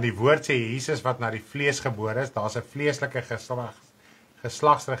 want die woord sê Jesus wat na die vlees gebore is, daar's 'n vleeslike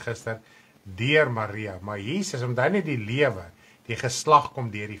geslagsregister deur Maria, maar Jesus, omdat nie die lewe, die geslag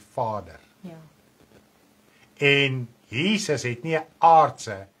kom deur die Vader. Ja. En Jesus het nie 'n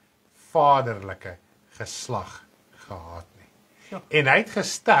aardse, vaderlike geslag gehad nie. Ja. En hy het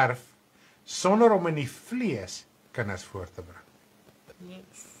gesterf sonder om in die vlees kinders voor te bring.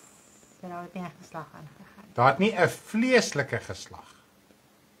 Yes. So daar het nie 'n geslag aangegaan. Daar het nie 'n vleeslike geslag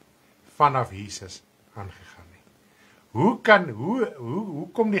vanaf Jesus aangegaan nie. Hoe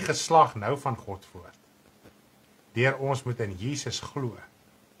kom die geslag nou van God voort? Deur ons moet in Jesus glo.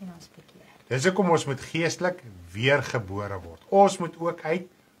 En ons bekeer. Dis hoekom ons moet geestelik weergebore word. Ons moet ook uit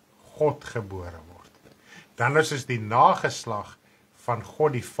God gebore word. Dan is ons die nageslag van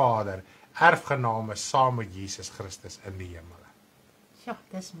God die Vader, erfgename saam met Jesus Christus in die hemele. Ja,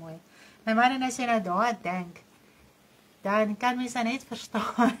 dis mooi. My man en as jy nou daar dink, dan kan mens dan net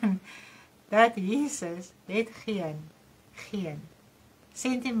verstaan dat Jesus het geen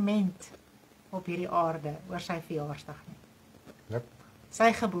sentiment op hierdie aarde oor sy verjaarsdag nie. Yep.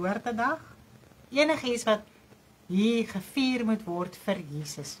 Sy geboortedag, enigiets wat hier gevier moet word vir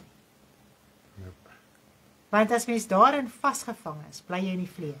Jesus. Yep. Want as mens daarin vasgevang is, bly jy in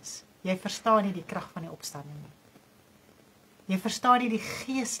die vlees. Jy verstaan nie die krag van die opstanding nie. Jy verstaan nie die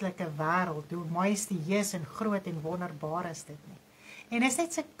geestelike wêreld, hoe majestueus en groot en wonderbaar is dit nie. En is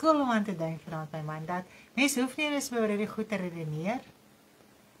net so cool om aan te dink vanaand my man, dat mens hoef nie eens oor hierdie goed te redeneer.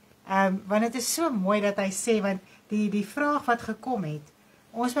 Want dit is so mooi dat hy sê, want die vraag wat gekom het,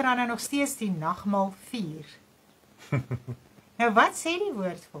 ons moet dan nou nog steeds die nagmaal vier. Nou wat sê die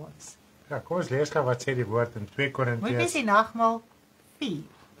woord vir ons? Ja, kom ons lees gou wat sê die woord in 2 Moet ons Korintiërs. die nagmaal vier?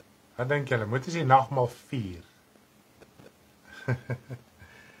 Wat dink julle, moet ons die nagmaal vier?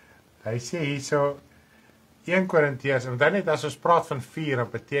 Hy sê hierso 1 Korintiërs, en dan net as ons praat van vier, dan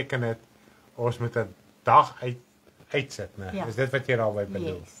beteken dit ons moet 'n dag uitsit, né? Ja. Is dit wat jy daarby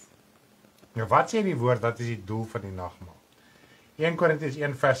bedoel? Yes. Nou wat sê die woord, wat is die doel van die nagmaal? 1 Korintiërs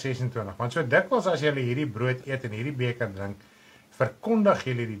 1 vers 26. Want so dikwels as julle hierdie brood eet en hierdie beker drink, verkondig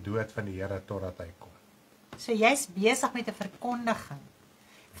julle die dood van die Here totdat hy kom. So jy's besig met 'n verkondiging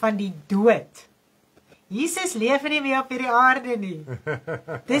van die dood. Jesus leef nie meer op hierdie aarde nie.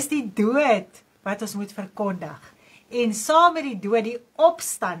 Dis die dood wat ons moet verkondig. En saam met die dood die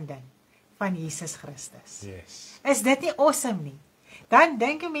opstanding van Jesus Christus. Yes. Is dit nie awesome nie? Dan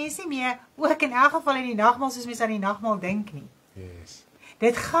dink mense nie meer, ook in elk geval in die nagmaal soos mense aan die nagmaal dink nie. Yes.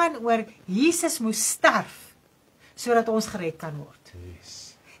 Dit gaan oor Jesus moes sterf sodat ons gered kan word.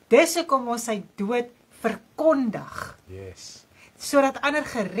 Yes. Dis hoekom ons sy dood verkondig. Yes. Sodat ander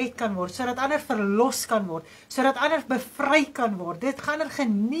gered kan word, sodat ander verlos kan word, sodat ander bevry kan word, dit gaan ander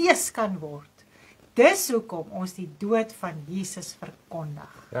genees kan word. Dis hoekom ons die dood van Jesus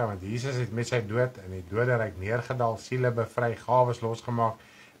verkondig. Ja, want Jesus het met sy dood in die doderyk neergedaal, siele bevry, gawes losgemaak,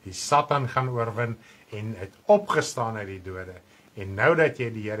 die Satan gaan oorwin en het opgestaan uit die dode. En nou dat jy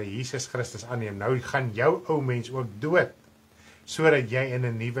die Here Jesus Christus aanneem, nou gaan jou ou mens ook dood, sodat jy in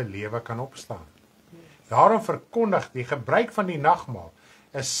 'n nuwe lewe kan opstaan. Daarom verkondig die gebruik van die nagmaal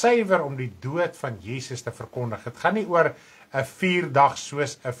is suiwer om die dood van Jesus te verkondig. Dit gaan nie oor 'n vierdag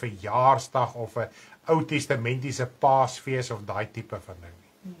soos 'n verjaarsdag of 'n Ou Testamentiese Paasfees of daai tipe van ding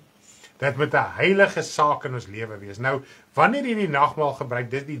nie. Dit moet 'n heilige saak in ons lewe wees. Nou, wanneer jy die nagmaal gebruik,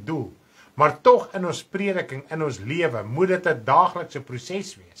 dis die doel. Maar tog in ons prediking, in ons lewe, moet dit 'n daaglikse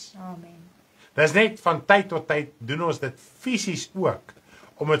proses wees. Amen. Dis net van tyd tot tyd doen ons dit fisies ook,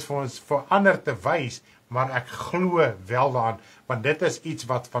 om dit vir ons vir ander te wys, maar ek glo wel daaraan, want dit is iets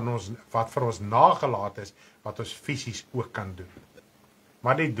wat vir ons nagelaat is, wat ons fisies ook kan doen.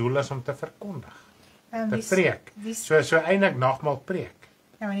 Maar die doel is om te verkondig, te preek. So eintlik nagmaal preek.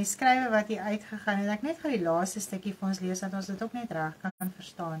 Ja, en die skrywe wat hier uitgegaan het, ek net gaan die laaste stukkie vir ons lees, dat ons dit ook net reg kan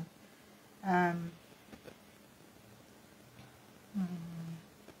verstaan.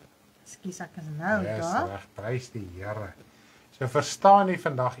 Ekskuus, ek is nou Yes, daar. reg, prys die Here. So verstaan jy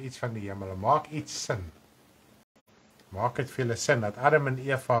vandag iets van die hemel, maak iets sin. Maak dit vir julle sin, dat Adam en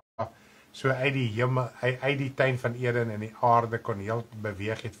Eva so uit die hemel, uit die tuin van Eden en die aarde kon heel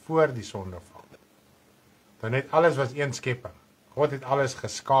beweeg het voor die sondeval. Dan net alles was een skepping. God het alles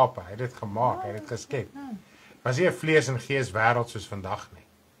geskape, hy het dit gemaak, hy het dit geskep. Was nie 'n vlees en gees wêreld soos vandag nie.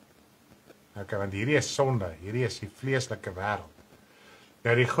 Okay, want hierdie is sonde, hierdie is die vleeslike wêreld.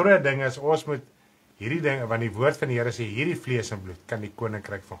 Nou die groot ding is, ons moet hierdie ding, want die woord van die Here sê, hierdie vlees en bloed kan die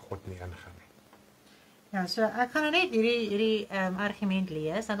koninkryk van God nie ingaan nie. Ja, so ek gaan nou net hierdie argument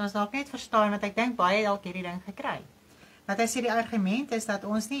lees, dat ons dalk net verstaan, want ek dink baie dalk hierdie ding gekry. Wat hy sê, die argument is dat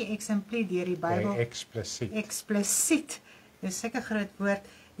ons nie exempliet deur die Bybel, explisiet, dis sulke groot woord,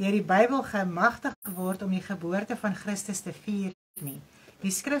 deur die Bybel gemagtig word om die geboorte van Christus te vier nie.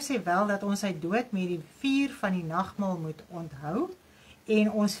 Die skrif sê wel dat ons sy dood met die vuur van die nagmaal moet onthou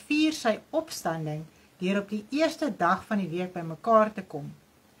en ons vier sy opstanding deur op die eerste dag van die week bymekaar te kom.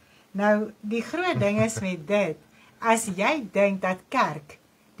 Nou, die groot ding is met dit, as jy dink dat kerk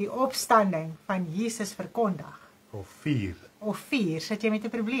die opstanding van Jesus verkondig, Of vier. sit jy met 'n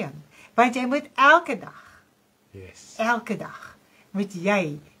probleem. Want jy moet elke dag, moet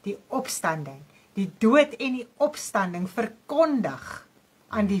jy die opstanding, die dood en die opstanding verkondig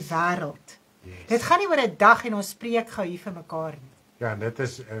aan die wêreld. Dit gaan nie oor 'n dag en ons preek gou hier vir mekaar nie. Ja, en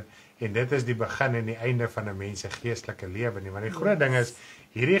dit is die begin en die einde van 'n mens se geestelike lewe nie. Want die groot ding is,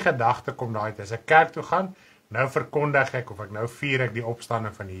 hierdie gedagte kom daai uit, as ek kerk toe gaan, nou verkondig ek of ek nou vier ek die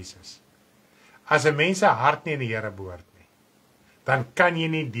opstanding van Jesus. As 'n mens se hart nie in die Here behoort nie, dan kan jy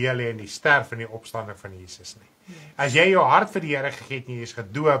nie deel hê in die sterf en die opstanding van Jesus nie. As jy jou hart vir die Here gegee het en jy is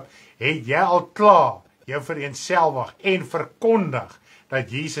gedoop, het jy al klaar jou vereenselwig en verkondig dat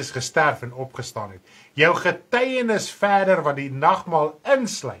Jesus gesterf en opgestaan het. Jou getuienis verder wat die nagmaal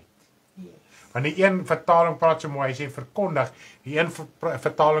insluit. Want die een vertaling praat so mooi, hy sê verkondig, die een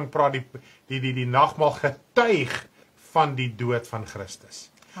vertaling praat die nagmaal getuig van die dood van Christus.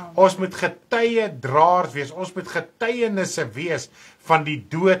 Ons moet getuiedraers wees, ons moet getuienisse wees van die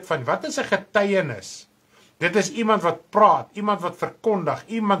dood van, wat is 'n getuienis? Dit is iemand wat praat, iemand wat verkondig,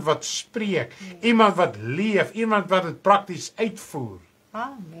 iemand wat spreek, iemand wat leef, iemand wat dit prakties uitvoer.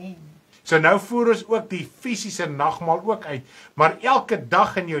 Amen. So nou voer ons ook die fisiese nagmaal ook uit, maar elke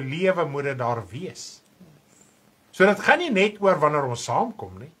dag in jou lewe moet dit daar wees. So dit gaan nie net oor wanneer ons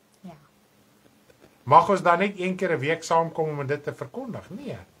saamkom nie. Ja. Mag ons dan net een keer 'n week saamkom om dit te verkondig?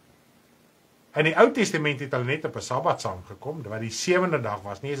 Nee. In die Ou Testament het hulle net op 'n Sabbat saamgekom, wat die 7de dag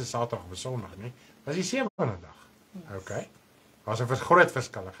was, nie eens 'n Saterdag of 'n Sondag nie. Was die 7de dag. Okay. Was 'n groot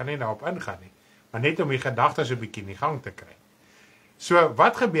verskil. Ek gaan nie daarop ingaan nie, maar net om die gedagtes so 'n bietjie in die gang te kry. So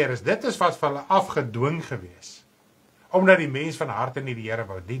wat gebeur is, dit is wat vir hulle afgedwing gewees, omdat die mens van harte nie die Here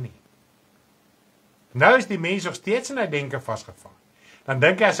wou dien nie. Nou is die mens nog steeds in hy denke vasgevang. Dan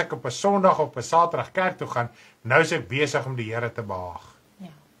dink hy as ek op 'n Sondag of 'n Saterdag kerk toe gaan, nou is ek besig om die Here te behaag. Ja.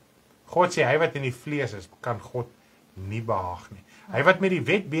 God sê hy wat in die vlees is, kan God nie behaag nie. Hy wat met die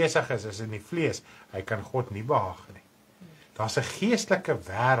wet besig is in die vlees, hy kan God nie behaag nie. Daar's 'n geestelike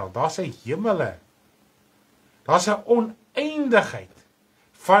wêreld, daar's 'n hemele. Daar's 'n oneindigheid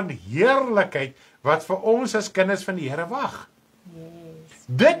van heerlikheid wat vir ons as kinders van die Here wag.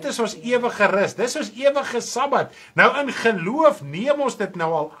 Dit is ons ewige rus, dis ons ewige Sabbat. Nou in geloof neem ons dit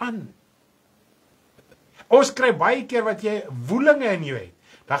nou al aan. Ons kry baie keer wat jy woelinge in jou het.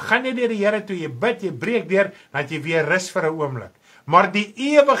 Dan gaan jy deur die Here toe, jy bid, jy breek deur, dan jy weer rus vir 'n oomblik. Maar die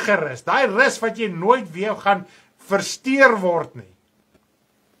ewige rus, daai rus wat jy nooit weer gaan versteur word nie,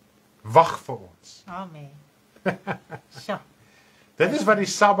 wag vir ons. Amen. Sjoe. Dit is wat die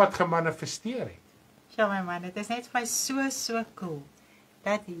Sabbat gemanifesteer het. Sjoe my man, dit is net vir my so cool,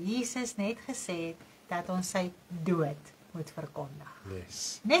 dat Jesus net gesê het, dat ons sy dood moet verkondig.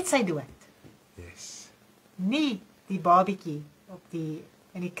 Yes. Net sy dood. Yes. Nie die babietjie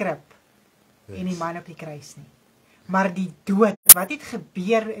in die krib, Yes. en die man op die kruis nie. Maar die dood, wat het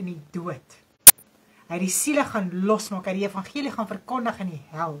gebeur in die dood? Hy het die siele gaan losmaak, hy het die evangelie gaan verkondig in die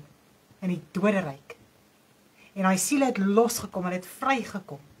hel, in die doderyk. En hy siele het losgekom, en het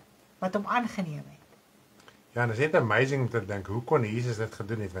vrygekom, wat hom aangeneem het. Ja, en dit is net amazing om te dink, hoe kon Jesus dit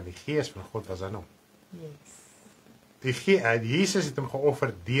gedoen het, want die Gees van God was in hom. Yes. Jesus het hom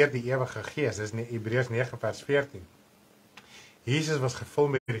geoffer deur die ewige Gees, dis in Hebreërs 9 vers 14. Jesus was gevul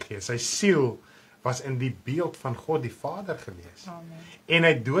met die Gees, sy siel was in die beeld van God die Vader gewees. Amen. En hy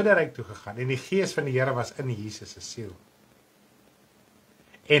het doderyk toe gegaan, en die Gees van die Here was in Jesus se siel.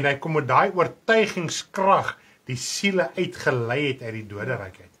 En hy kom met daai oortuigingskrag die siele uitgelei het uit die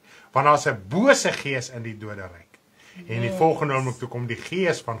doderyk uit. Want daar's 'n bose gees in die doderyk. En die volgende oomblik toe kom die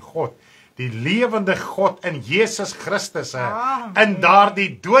Gees van God, die lewende God in Jesus Christus in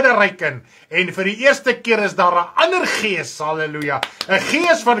daardie doderyk in. En vir die eerste keer is daar 'n ander gees, halleluja, 'n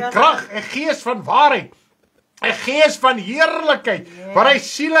gees van krag, 'n gees van waarheid, 'n gees van heerlikheid, waar hy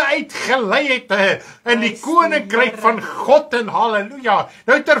siele uitgelei het in die koninkryk van God, en halleluja.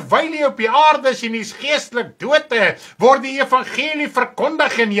 Nou terwyl jy op die aarde is en jy's geestelik dood, word die evangelie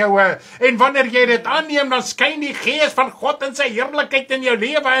verkondig in jou, en wanneer jy dit aanneem, dan skyn die Gees van God in sy heerlikheid in jou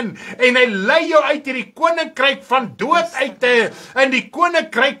lewe in, en hy lei jou uit hierdie koninkryk van dood uit, in die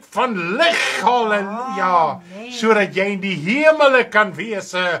koninkryk van lig, halleluja, sodat jy in die hemele kan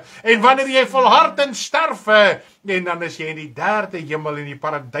wees, en wanneer jy volhard en sterf, en dan is jy in die derde hemel, in die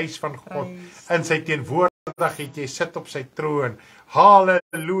paradys van God, in sy teenwoordigheid, jy sit op sy troon,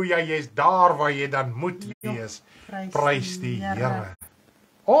 halleluja, jy is daar waar jy dan moet wees, prys die Here.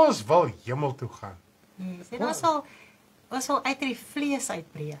 Ons wil hemel toe gaan. Yes. En ons wil uit die vlees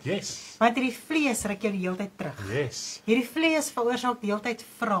uitbreek. Yes. Want hierdie vlees ruk jou die hele tyd terug. Yes. Hierdie vlees veroorsaak die hele tyd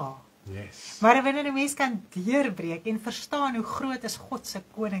vrae. Yes. Maar wanneer 'n mens kan deurbreek en verstaan hoe groot is God se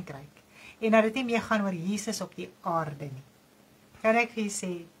koninkryk en dat dit nie meer gaan oor Jesus op die aarde nie, kan ek vir julle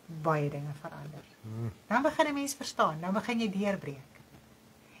sê baie dinge verander. Dan begin 'n mens verstaan, dan begin jy deurbreek.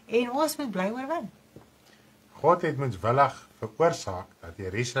 En ons moet bly oorwin. God het moetswillig veroorsaak dat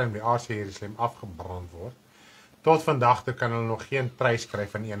Jerusalem, die aardse Jerusalem, afgebrand word. Tot vandag toe kan hulle nog geen prys kry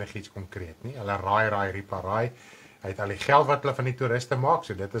van enigiets konkreet nie. Hulle raai, ripa-raai. Uit al die geld wat hulle van die toeriste maak,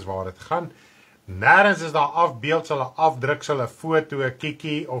 so dit is waar dit gaan. Nêrens is daar afbeeldsel, 'n afdruksel, 'n foto, 'n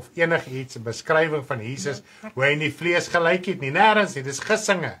kiekie of enigiets, 'n beskrywing van Jesus hoe hy in die vlees gelyk het nie. Nêrens nie, dis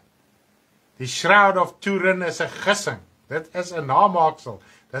gissinge. Die Shroud of Turin is 'n gissing. Dit is 'n namaaksel.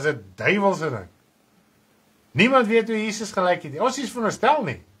 Dis 'n duiwelse ding. Niemand weet hoe Jesus gelyk het nie. Ons is veronderstel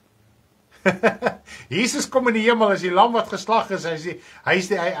nie. Jesus kom in die hemel as die lam wat geslag is. Hy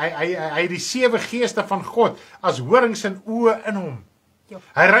het die 7 geeste van God as horings en oë in hom.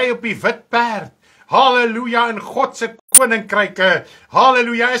 Hy ry op die wit perd. Halleluja, in God se koninkryke.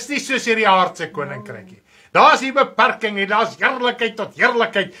 Halleluja, is nie soos hierdie aardse koninkrykie. Daar's die beperking en daar's heerlikheid tot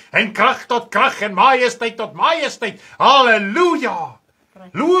heerlikheid en krag tot krag en majesteit tot majesteit. Halleluja.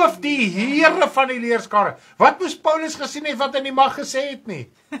 Loof die Here van die leerskare. Wat moes Paulus gesien het wat hy nie mag gesê het nie?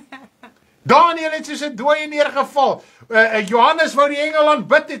 Daniel het soos 'n dooie neergeval. Johannes wou die engel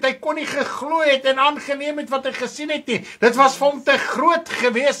aanbid het. Hy kon nie geglo het en aangeneem het wat hy gesien het nie. Dit was vir hom te groot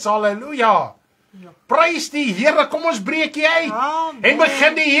gewees. Halleluja. Prys die Here. Kom ons breek hier uit. Amen. En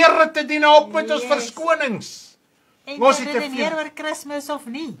begin die Here te dien op met ons verskonings. En Ons dit het te is nie veel. oor Kersfees of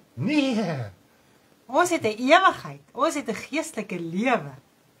nie. Nee. Ons het 'n ewigheid. Ons het 'n geestelike lewe.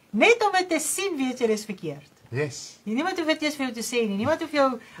 Net om dit te sien, weet jy, dis verkeerd. Yes. Niemand hoef dit eers vir jou te sê nie. Niemand hoef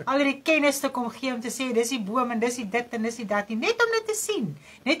jou al die kennis te kom gee om te sê dis die boom en dis die dit en dis die dat nie. Net om dit te sien.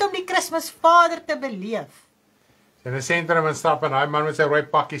 Net om die Kersvader te beleef. In 'n sentrum in stap en daai man met sy rooi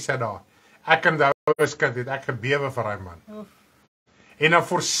pakkie sit daar. Ek en daai ouers kind het ek gebewe vir daai man. Oef. En dan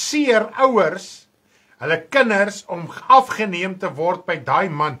forceer ouers hulle kinders om afgeneem te word by daai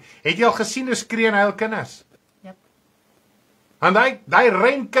man. Het jy al gesien hoe skree en huil kinders? Yep. En daai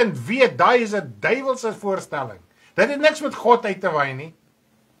reinkind weet daai is 'n duiwelse voorstelling. Dit het niks met God uit te wy nie.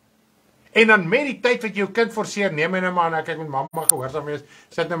 En dan met die tyd wat jou kind forceer, neem hy nou maar en kyk met mamma gehoorsaam wees,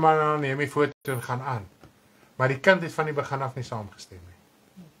 sit nou maar en neem die foto en gaan aan. Maar die kind het van die begin af nie saamgestem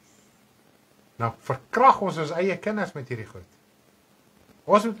nie. Nou verkrag ons eie kinders met hierdie goed.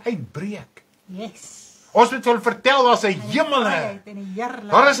 Ons moet uitbreek. Yes. Ons moet hulle vertel daar's 'n hemel. En die heerlikheid.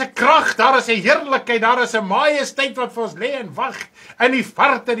 Daar is 'n krag, daar is 'n heerlikheid, daar is 'n majesteit wat vir ons lê en wag in die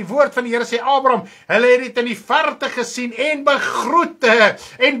verte. Die woord van die Here sê Abraham, hulle het dit in die verte gesien en begroet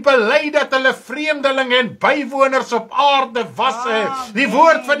en bely dat hulle vreemdelinge en bywoners op aarde was. Die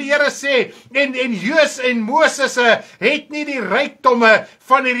woord van die Here sê en Joos en Moses het nie die rykdomme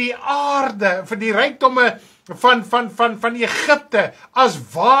van hierdie aarde, vir die rykdomme van Egipte as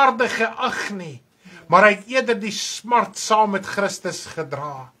waarde geag nie. Maar hy het eerder die smart saam met Christus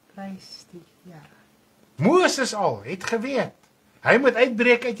gedra. Prys die Here. Moses al het geweet, hy moet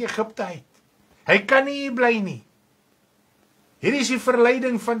uitbreek uit Egipte uit. Hy kan nie hier bly nie. Hier is die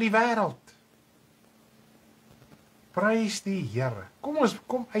verleiding van die wêreld. Prys die Here. Kom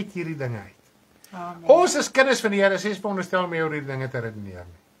uit hierdie dinge uit. Amen. Ons is kinders van die Here, sies veronderstel om hierdie dinge te redeneer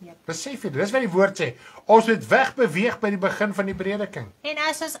nie. Yep. Besef jy, dis wat die woord sê. Ons moet wegbeweeg by die begin van die prediking. En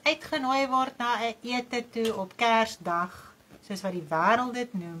as ons uitgenooi word na 'n ete toe op Kersdag, soos wat die wêreld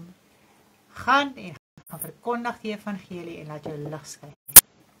dit noem, gaan verkondig die evangelie en laat jou lig skyn.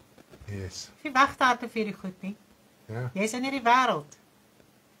 Yes. Jy wegstart vir die goed nie. Ja. Jy's in hierdie wêreld.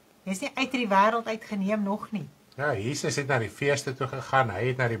 Jy's nie uit die wêreld uitgeneem nog nie. Ja, Jesus het na die feeste toe gegaan, hy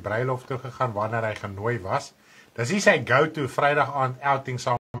het na die bruiloft toe gegaan wanneer hy genooi was. Dis nie sy go-to Vrydag aand outing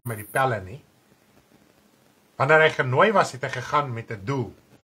saam met die pelle nie. Wanneer hy genooi was, het hy gegaan met 'n doel.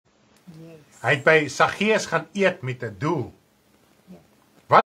 Yes. Hy het by Saggeus gaan eet met 'n doel. Ja.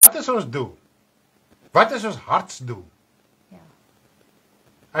 Wat is ons doel? Wat is ons hartsdoel? Ja.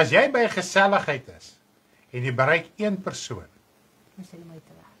 As jy by 'n geselligheid is en jy bereik een persoon. Dis die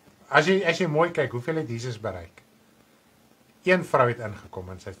moeite werd. As jy mooi kyk, hoeveel het Jesus bereik? Een vrou het ingekom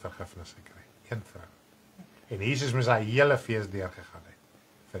en sy het vergifnis gekry. Een vrou. En Jesus moes sy hele fees deurgegaan het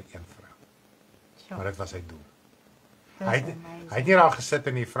vir een vrou. Sure. Maar dit was sy doel. Dis Hy amazing. het nie daar gesit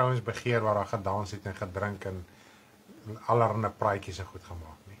en die vrouens begeer waar daar gedans het en gedrink en allerlei praatjies en goed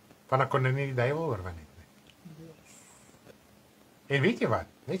gemaak nie. Want dan kon hy nie die duiwel oorwin het nie. Yes. En weet jy wat?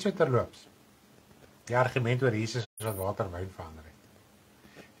 Net so terloops. Die argument oor Jesus is wat water wyn verander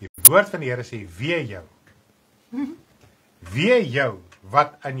het. woord van die Here sê, wee jou. Wee jou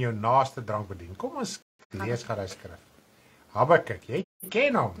wat in jou naaste drank bedien. Kom ons lees gou daai skrif. Habakuk, jy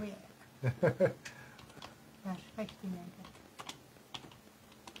ken hom. Vers 15 dink ek.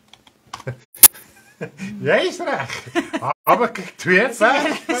 Jy is reg. Habakuk 2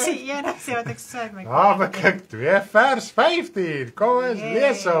 vers. Dis die enigste wat ek sê my. Habakuk 2 vers 15. Kom ons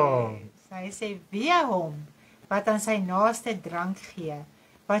lees hom. Hy sê wee hom wat aan sy naaste drank gee,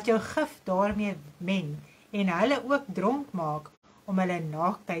 wat jou gif daarmee meng en hulle ook dronk maak om hulle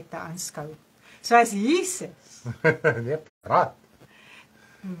naaktheid te aanskou. So as Jesus Nee, praat.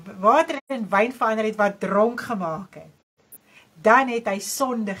 water in wyn verander het wat dronk gemaak het, dan het hy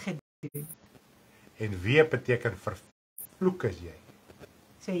sonde gedoen. En wee beteken vervloek is jy.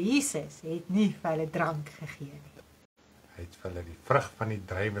 So Jesus het nie vir hulle drank gegee nie. Hy het vir hulle die vrug van die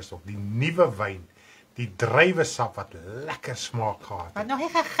druiwesop, die nuwe wyn, die druiwesap wat lekker smaak gehad het. Wat nog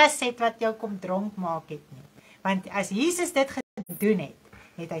nie gegis het wat jou kom dronk maak het nie. Want as Jesus dit gedoen het,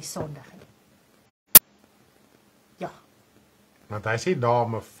 het hy sonde gedoen. Ja, Want hy sê daar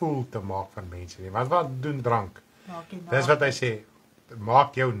om 'n fool te maak van mense nie. Want wat doen drank? maak jy Dis wat hy sê,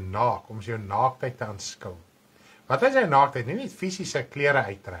 maak jou naak, om jou naaktheid te aanskou. Wat is sy naaktheid? Nie net fisiese klere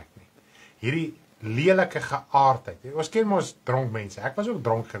uittrek nie. Hierdie lelike geaardheid. Ons ken mos dronk mense. Ek was ook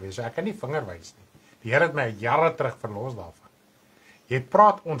dronk geweest, so ek kan nie vinger wys nie. Die Here het my jare terug verlos daarvan. Jy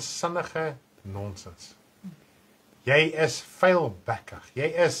praat onsinnige nonsens. Jy is vuilbekkig. Jy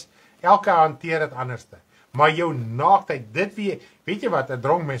is, elke hanteer dit anderste. Maar jou naaktheid, dit weet jy wat, 'n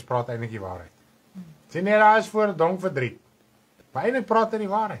dronk mens praat eintlik die waarheid. Sien nie, daar is voor dronk verdriet. Maar eintlik praat hy die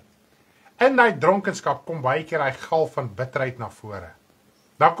waarheid. In daai dronkenskap kom baie keer daai galf van bitterheid na vore.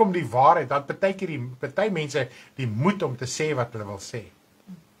 Dan kom die waarheid, dat party mense die moed om te sê wat hulle wil sê.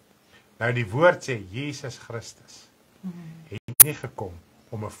 Nou die woord sê, Jesus Christus het nie gekom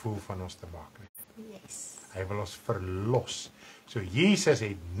om 'n fool van ons te maak nie. Yes. Hy wil ons verlos. So Jesus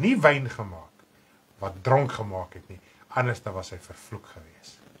het nie wyn gemaak wat dronk gemaak het nie. Anders was hy vervloek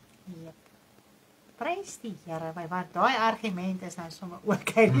geweest. Yep. Prys die Here, want daai argument is nou sommer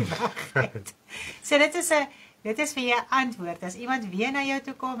ook uit die weg uit. So dit is vir jou antwoord. As iemand weer na jou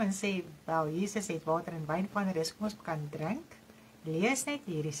toe kom en sê, wel, Jesus het water en wyn verander, dis kom ons kan drink. Lees net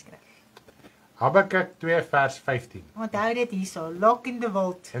hierdie skrif. Habakuk 2 vers 15. Onthou dit hierso, lock in the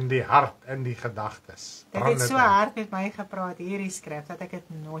vault. In die hart, in die gedagtes. Dit het so hard met my gepraat, hierdie skrif, dat ek dit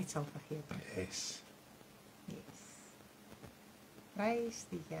nooit sal vergeet nie. Yes. Prys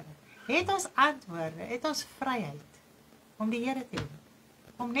die Here. Het ons antwoorde, het ons vryheid om die Here te dien.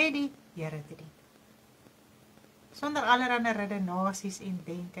 Om net die Here te dien. Sonder allerlei redenasies en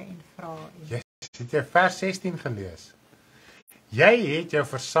denke en vrae. Yes. Het jy vers 16 gelees? Jy het jou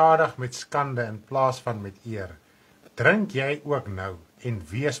versadig met skande in plaas van met eer. Drink jy ook nou en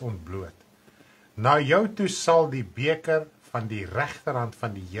wees ontbloot. Na jou toe sal die beker van die regterhand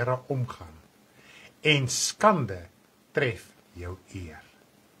van die Here omgaan. En skande tref jou eer.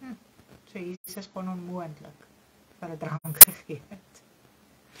 So Jesus kon onmoontlik vir 'n drank gegee het.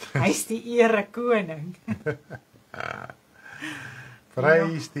 Hy's die ere koning.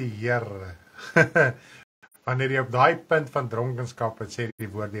 Prys die Here. Wanneer jy op daai punt van dronkenskap het, sê die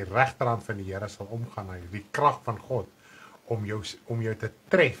woord, die regterhand van die Here sal omgaan, die krag van God om jou te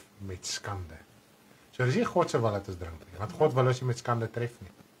tref met skande. So dis nie God se wil dat ons drink nie, want God wil ons nie met skande tref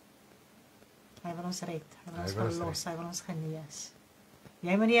nie. Hy wil ons red, hy wil ons verlos, hy wil ons genees.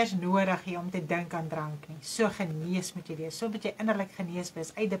 Jy moet nie eers nodig hê om te dink aan drank nie. So genees moet jy wees, so moet jy innerlik genees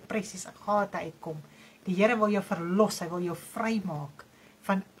wees, uit depressies, gate uitkom. Die Here wil jou verlos, hy wil jou vrymaak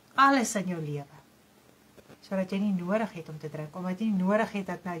van alles in jou lewe. Sodat jy nie nodig het om te drink, omdat jy nie nodig het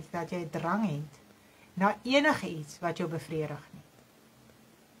dat jy drang het na enige iets wat jou bevredig nie.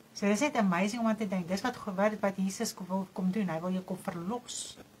 So dit is net amazing om aan te dink, dis wat Jesus wil kom doen, hy wil jou kom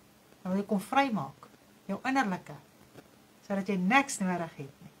verlos, hy wil jou kom vrymaak, jou innerlike, sodat jy niks nodig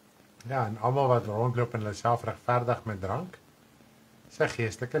het nie. Ja, en almal wat rondloop en hulle self regverdig met drank, sy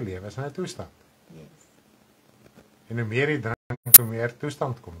geestelike lewe is in 'n toestand. Yes. En hoe meer jy drink, hoe meer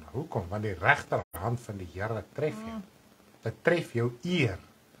toestand kom. Hoekom? Want die regterhand van die Here tref jou. Dit tref jou eer.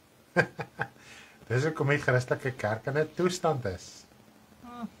 Dis hoekom die Christelike kerk in 'n toestand is.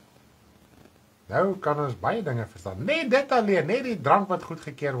 Nou kan ons baie dinge verstaan. Nee, dit alleen, net die drank wat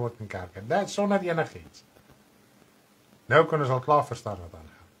goedgekeur word in kerke. Dit sonder enigiets. Nou kan ons al klaar verstaan wat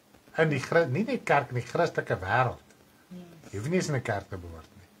aangaan. In die nie net kerk in die Christelike wêreld. Jy hoef nie eens in 'n kerk te behoort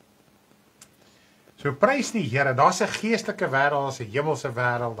nie. So prys die Here, daar's 'n geestelike wêreld, daar's 'n hemelse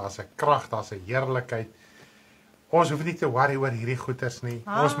wêreld, daar's 'n krag, daar's 'n heerlikheid. Ons hoef nie te worry oor hierdie goeters nie.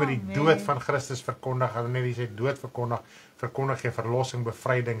 Ons moet die dood van Christus verkondig. Hulle net sê dood verkondig. Verkondig jy verlossing,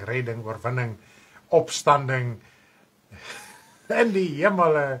 bevryding, redding, oorwinning, opstanding in die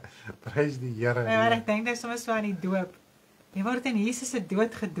hemele. Prys die Here. Ja, maar ek dink dit is soms so aan die doop. Jy word in Jesus se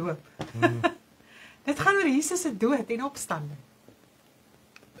dood gedoop. Dit gaan oor Jesus se dood en opstanding.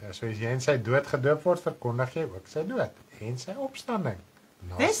 Ja, so as jy in sy dood gedoop word, verkondig jy ook sy dood en sy opstanding.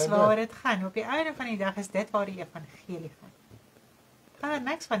 Dis waar dit gaan. Op die einde van die dag is dit waar die evangelie gaan. Het gaan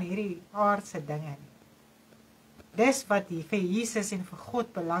niks van hierdie aardse dinge nie. Dis wat vir Jesus en vir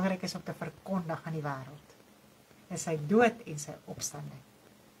God belangrik is om te verkondig aan die wêreld. Is sy dood en sy opstanding.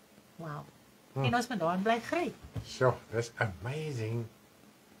 Wow. En ons moet daarin bly gry. So, dis amazing.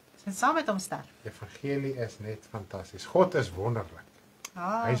 Ons saam met hom sterf. Evangelie is net fantasties. God is wonderlik.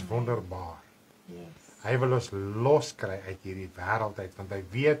 Hy is wonderbaar. Yes. Hy wil ons loskry uit hierdie wêreld uit, want hy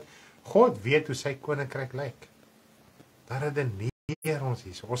weet, God weet hoe sy koninkryk lyk. Daar redeneer ons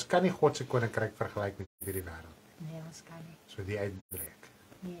hier. Ons kan nie God se koninkryk vergelyk met hierdie wêreld. Nee, ons kan nie. So die uitbreek.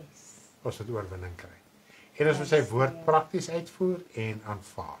 Yes. Ons moet oorwinning kry. En ons moet sy woord prakties uitvoer en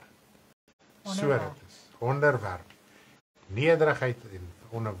aanvaar. So dit is. Onderwerp. Nederigheid en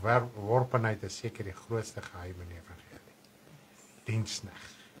onderworpenheid is seker die grootste geheim in die evangelie. Diensnig.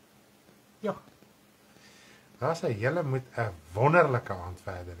 Ja. Daar sê julle moet 'n wonderlike aand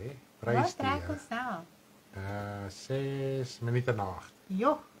verder hê. Prys die Wat Here. ons nou? 6 minute na 8.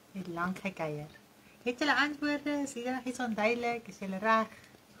 Jo, het lank gekuier. Het julle antwoorde? Is hier nog iets onduidelik? Is julle reg?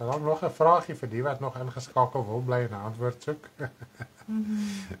 Dan nog 'n vraagie vir die wat nog ingeskakel wil bly en 'n antwoord soek.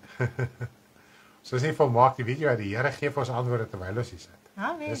 So is nie volmaak die video, die Here gee vir ons antwoorde terwyl ons hier sit.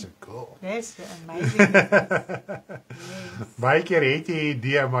 Dis cool. Dis amazing. Yes. Baie keer het jy 'n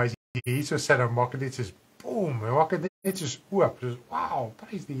idee, maar as jy hier so sit, dan maak dit net soos boom, maak dit net soos oop, soos wow,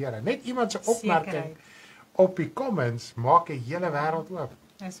 prys die Here. Net iemand se opmerking op die comments maak 'n hele wêreld oop.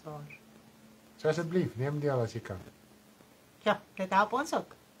 Dis waar. So asseblief, neem deel as jy kan. Ja, dit help ons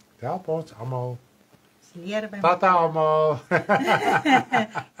ook. Dit help ons almal. Leer by Tata almal.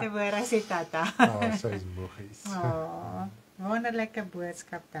 Môre sê tata. Sy is moegies. Wonderlike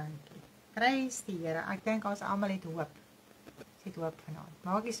boodskap, dankie. Prys die Here. Ek dink ons almal het hoop. Ons het hoop vanaand.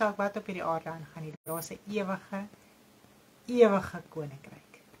 Maak nie saak wat op hierdie aarde aangaan nie. Daar's 'n ewige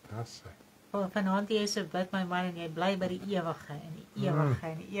koninkryk. Dis hy. Vanaand jy so bid my man en jy bly by die ewige en die ewige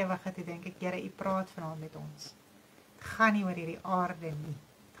en die ewige. Toe dink ek, Here, U praat vanaand met ons. Dit gaan nie oor hierdie aarde nie.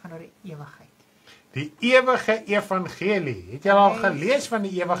 Dit gaan oor die ewigheid. Die ewige evangelie. Het jy al gelees van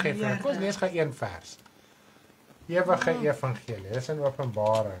die ewige evangelie? Kom ons lees gou een vers. Ewige evangelie. Dis in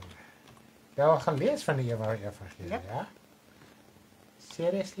Openbaring. Jy al gelees van die ewige evangelie, ja?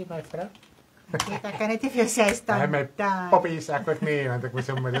 Seriously, my vrou? Ek kan net nie vir jou sê hy staan. My poppies, ek weet nie, want ek moet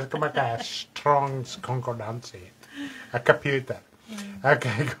so dis kom ek 'n Strong's concordance. 'n Computer.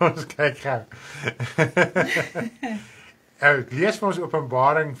 Okay, kom ons kyk gou. Lees vir ons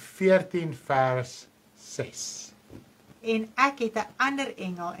Openbaring 14 vers 6. En ek het 'n ander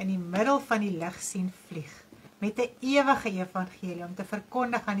engel in die middel van die lug sien vlieg met 'n ewige evangelie om te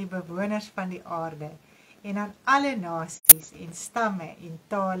verkondig aan die bewoners van die aarde en aan alle nasies en stamme en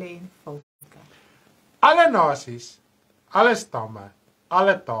tale en volke. Alle nasies, alle stamme,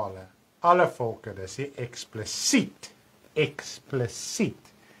 alle tale, alle volke, dis eksplisiet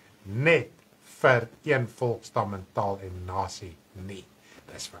net vir een volk, stam en taal en nasie nie.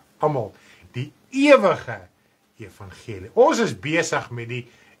 Dis vir almal die ewige evangelie. Ons is besig met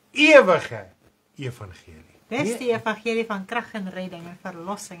die ewige evangelie. Dis die evangelie van krag en redding en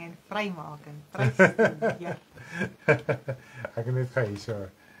verlossing en vrymaking. Prys die Here. Ek het net hierso.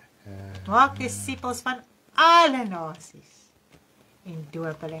 Maak disippels van alle nasies en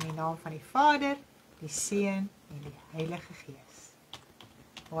doop hulle in die naam van die Vader, die Seun en die Heilige Gees.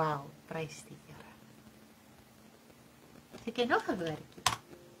 Wow, prys die Here. Ek ken nog 'n woordjie.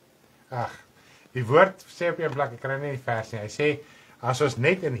 Ag, die woord sê op 'n plek, ek kry nie die vers nie. Hy sê as ons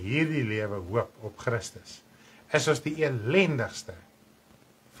net in hierdie lewe hoop op Christus, is ons die elendigste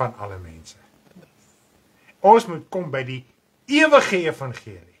van alle mense. Ons moet kom by die ewige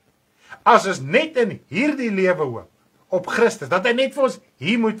evangelie. As ons net in hierdie lewe hoop op Christus, dat hy net vir ons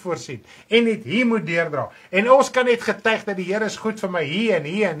hier moet voorsien en net hier moet deurdra. En ons kan net getuig dat die Here is goed vir my hier en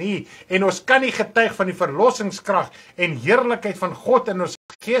hier en hier. En ons kan nie getuig van die verlossingskrag en heerlikheid van God in ons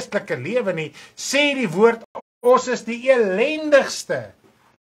geestelike lewe nie. Sê die woord, ons is die elendigste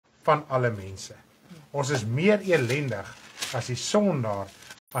van alle mense. Ons is meer elendig as die sondaar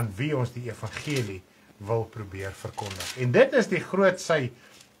aan wie ons die evangelie wil probeer verkondig. En dit is die groot sy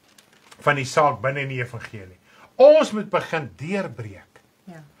van die saak binne in die evangelie. Ons moet begin deurbreek.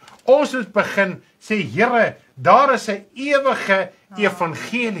 Ja. Ons moet begin sê, Here, daar is 'n ewige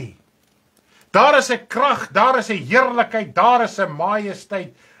evangelie. Daar is 'n krag, daar is 'n heerlikheid, daar is 'n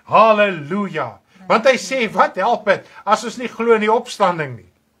majesteit. Halleluja. Want hy sê, wat help dit as ons nie glo in die opstanding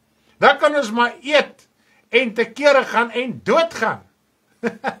nie? Dan kan ons maar eet en te kere gaan en doodgaan.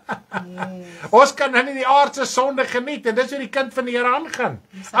 Ons kan nou nie die aardse sonde geniet en dis hoe die kind van die Here aangaan.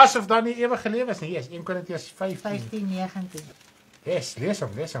 Asof daar nie ewige lewe is nie. Yes, 1 Korintiërs 15:19. Yes, lees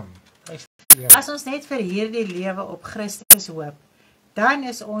hom. As ons net vir hierdie lewe op Christus hoop, dan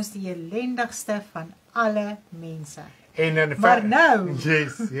is ons die elendigste van alle mense. Maar nou,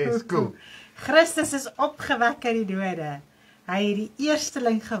 yes, cool. Christus is opgewek uit die dode. Hy het die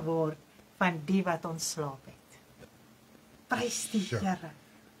eersteling geword van die wat ontslaap het. Prys die Here.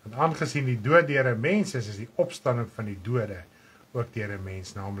 En aangesien die dood deur 'n mens is die opstanding van die dode ook deur 'n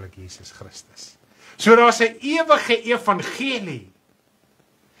mens, naamlik Jesus Christus. So daar's 'n ewige evangelie.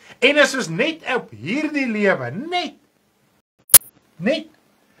 En as ons net op hierdie lewe, net,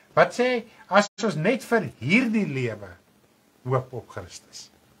 wat sê, as ons net vir hierdie lewe hoop op Christus.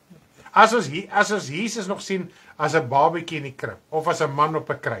 As ons Jesus nog sien as 'n babatjie in die krib, of as 'n man op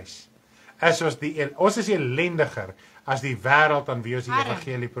 'n kruis, ons is elendiger as die wêreld aan wie ons die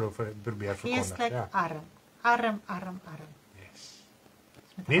evangelie probeer verkondig. Geestelik arm. Yes.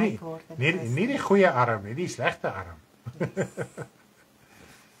 Nie die goeie arm nie, die slegte arm.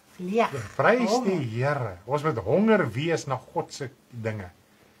 Prys die Here. Ons moet honger wees na God se dinge.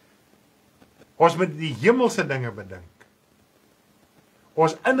 Ons moet die hemelse dinge bedink.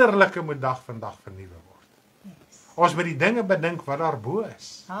 Ons innerlike moet dag van dag vernuwe word. Yes. Ons moet die dinge bedink wat daar bo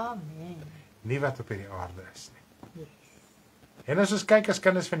is. Amen. Nie wat op hierdie aarde is nie. Yes. En as ons kyk as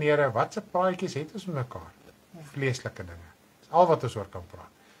kinders van die Here, wat se praatjies het ons met mekaar? Vleeslike dinge. Dis al wat ons oor kan praat.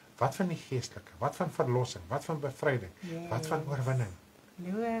 Wat van die geestelike? Wat van verlossing? Wat van bevryding? Wat van oorwinning?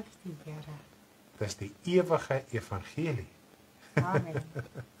 Loof die Here. Dis die ewige evangelie. Amen.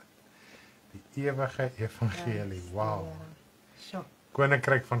 Die ewige evangelie. Wow. Sjoe.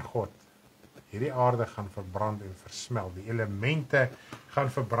 Koninkryk van God. Hierdie aarde gaan verbrand en versmel. Die elemente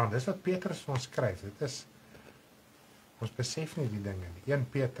gaan verbrand. Dis wat Petrus vir ons skryf. Dit is, ons besef nie die dinge nie. 1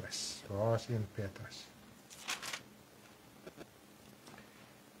 Petrus. Waar is 1 Petrus?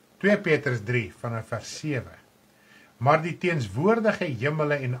 2 Petrus 3 vanaf vers 7. Maar die teenswoordige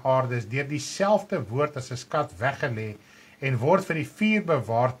hemele en aarde is deur dieselfde woord as 'n skat weggelê en word vir die vuur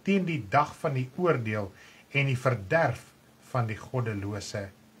bewaar teen die dag van die oordeel en die verderf van die goddelose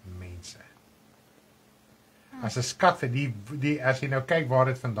mense. As 'n skat vir die as jy nou kyk waar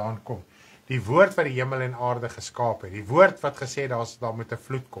dit vandaan kom. Die woord wat die hemel en aarde geskaap het. Die woord wat gesê daar moet 'n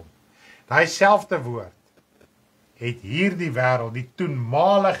vloed kom. Daai selfde woord het hierdie wêreld, die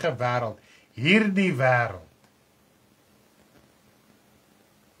toenmalige wêreld, hierdie wêreld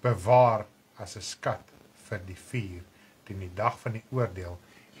bewaar as 'n skat vir die vuur teen die dag van die oordeel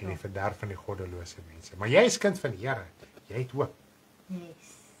en die verderf van die goddelose mense. Maar jy is kind van die Here, jy het hoop.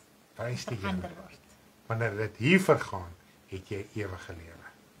 Yes. Prys die Here. Word. Wanneer dit hier vergaan, het jy ewige lewe.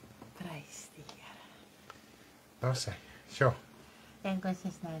 Prys die Here. Daar sê, sjoe, Dink ons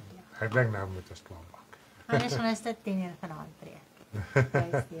is nou klaar. ek dink nou moet ons klaarmaak. Anders gaan ons dit 10:00 vanaand preek.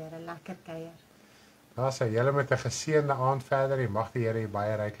 Prys die Here, lekker kuier. Daar sê, julle met 'n geseënde aand verder, en mag die Here julle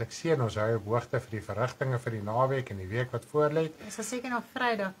baie ryklik seën. Ons hou op hoogte vir die verrigtinge vir die naweek en die week wat voorlê. Ons sal seker nog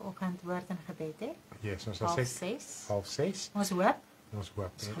Vrydagoggend woord en gebed hê. Yes, ons sal sê 5:30. Ons hoop, Ons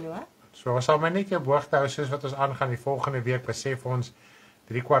hoop. ons glo. So ons sal maar net op hoogte hou soos wat ons aangaan die volgende week. Besef ons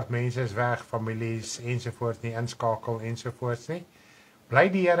 3/4 mense is weg, families ensovoorts nie inskakel ensovoorts nie. Bly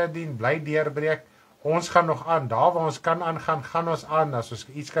die Here dien, bly deurbreek. Ons gaan nog aan. Daar waar ons kan aangaan, gaan ons aan. As ons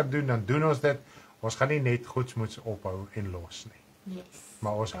iets kan doen, dan doen ons dit. Ons gaan nie net goedsmoeds ophou en los nie. Yes.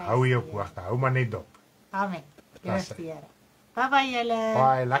 Maar ons hou jy op hoogte. Hou maar net dop. Amen. Loof die Here. Bye julle.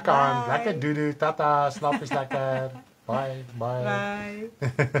 Bye, lekker aan, Bye. lekker doodoo, tata, slap is lekker. Bye. Bye.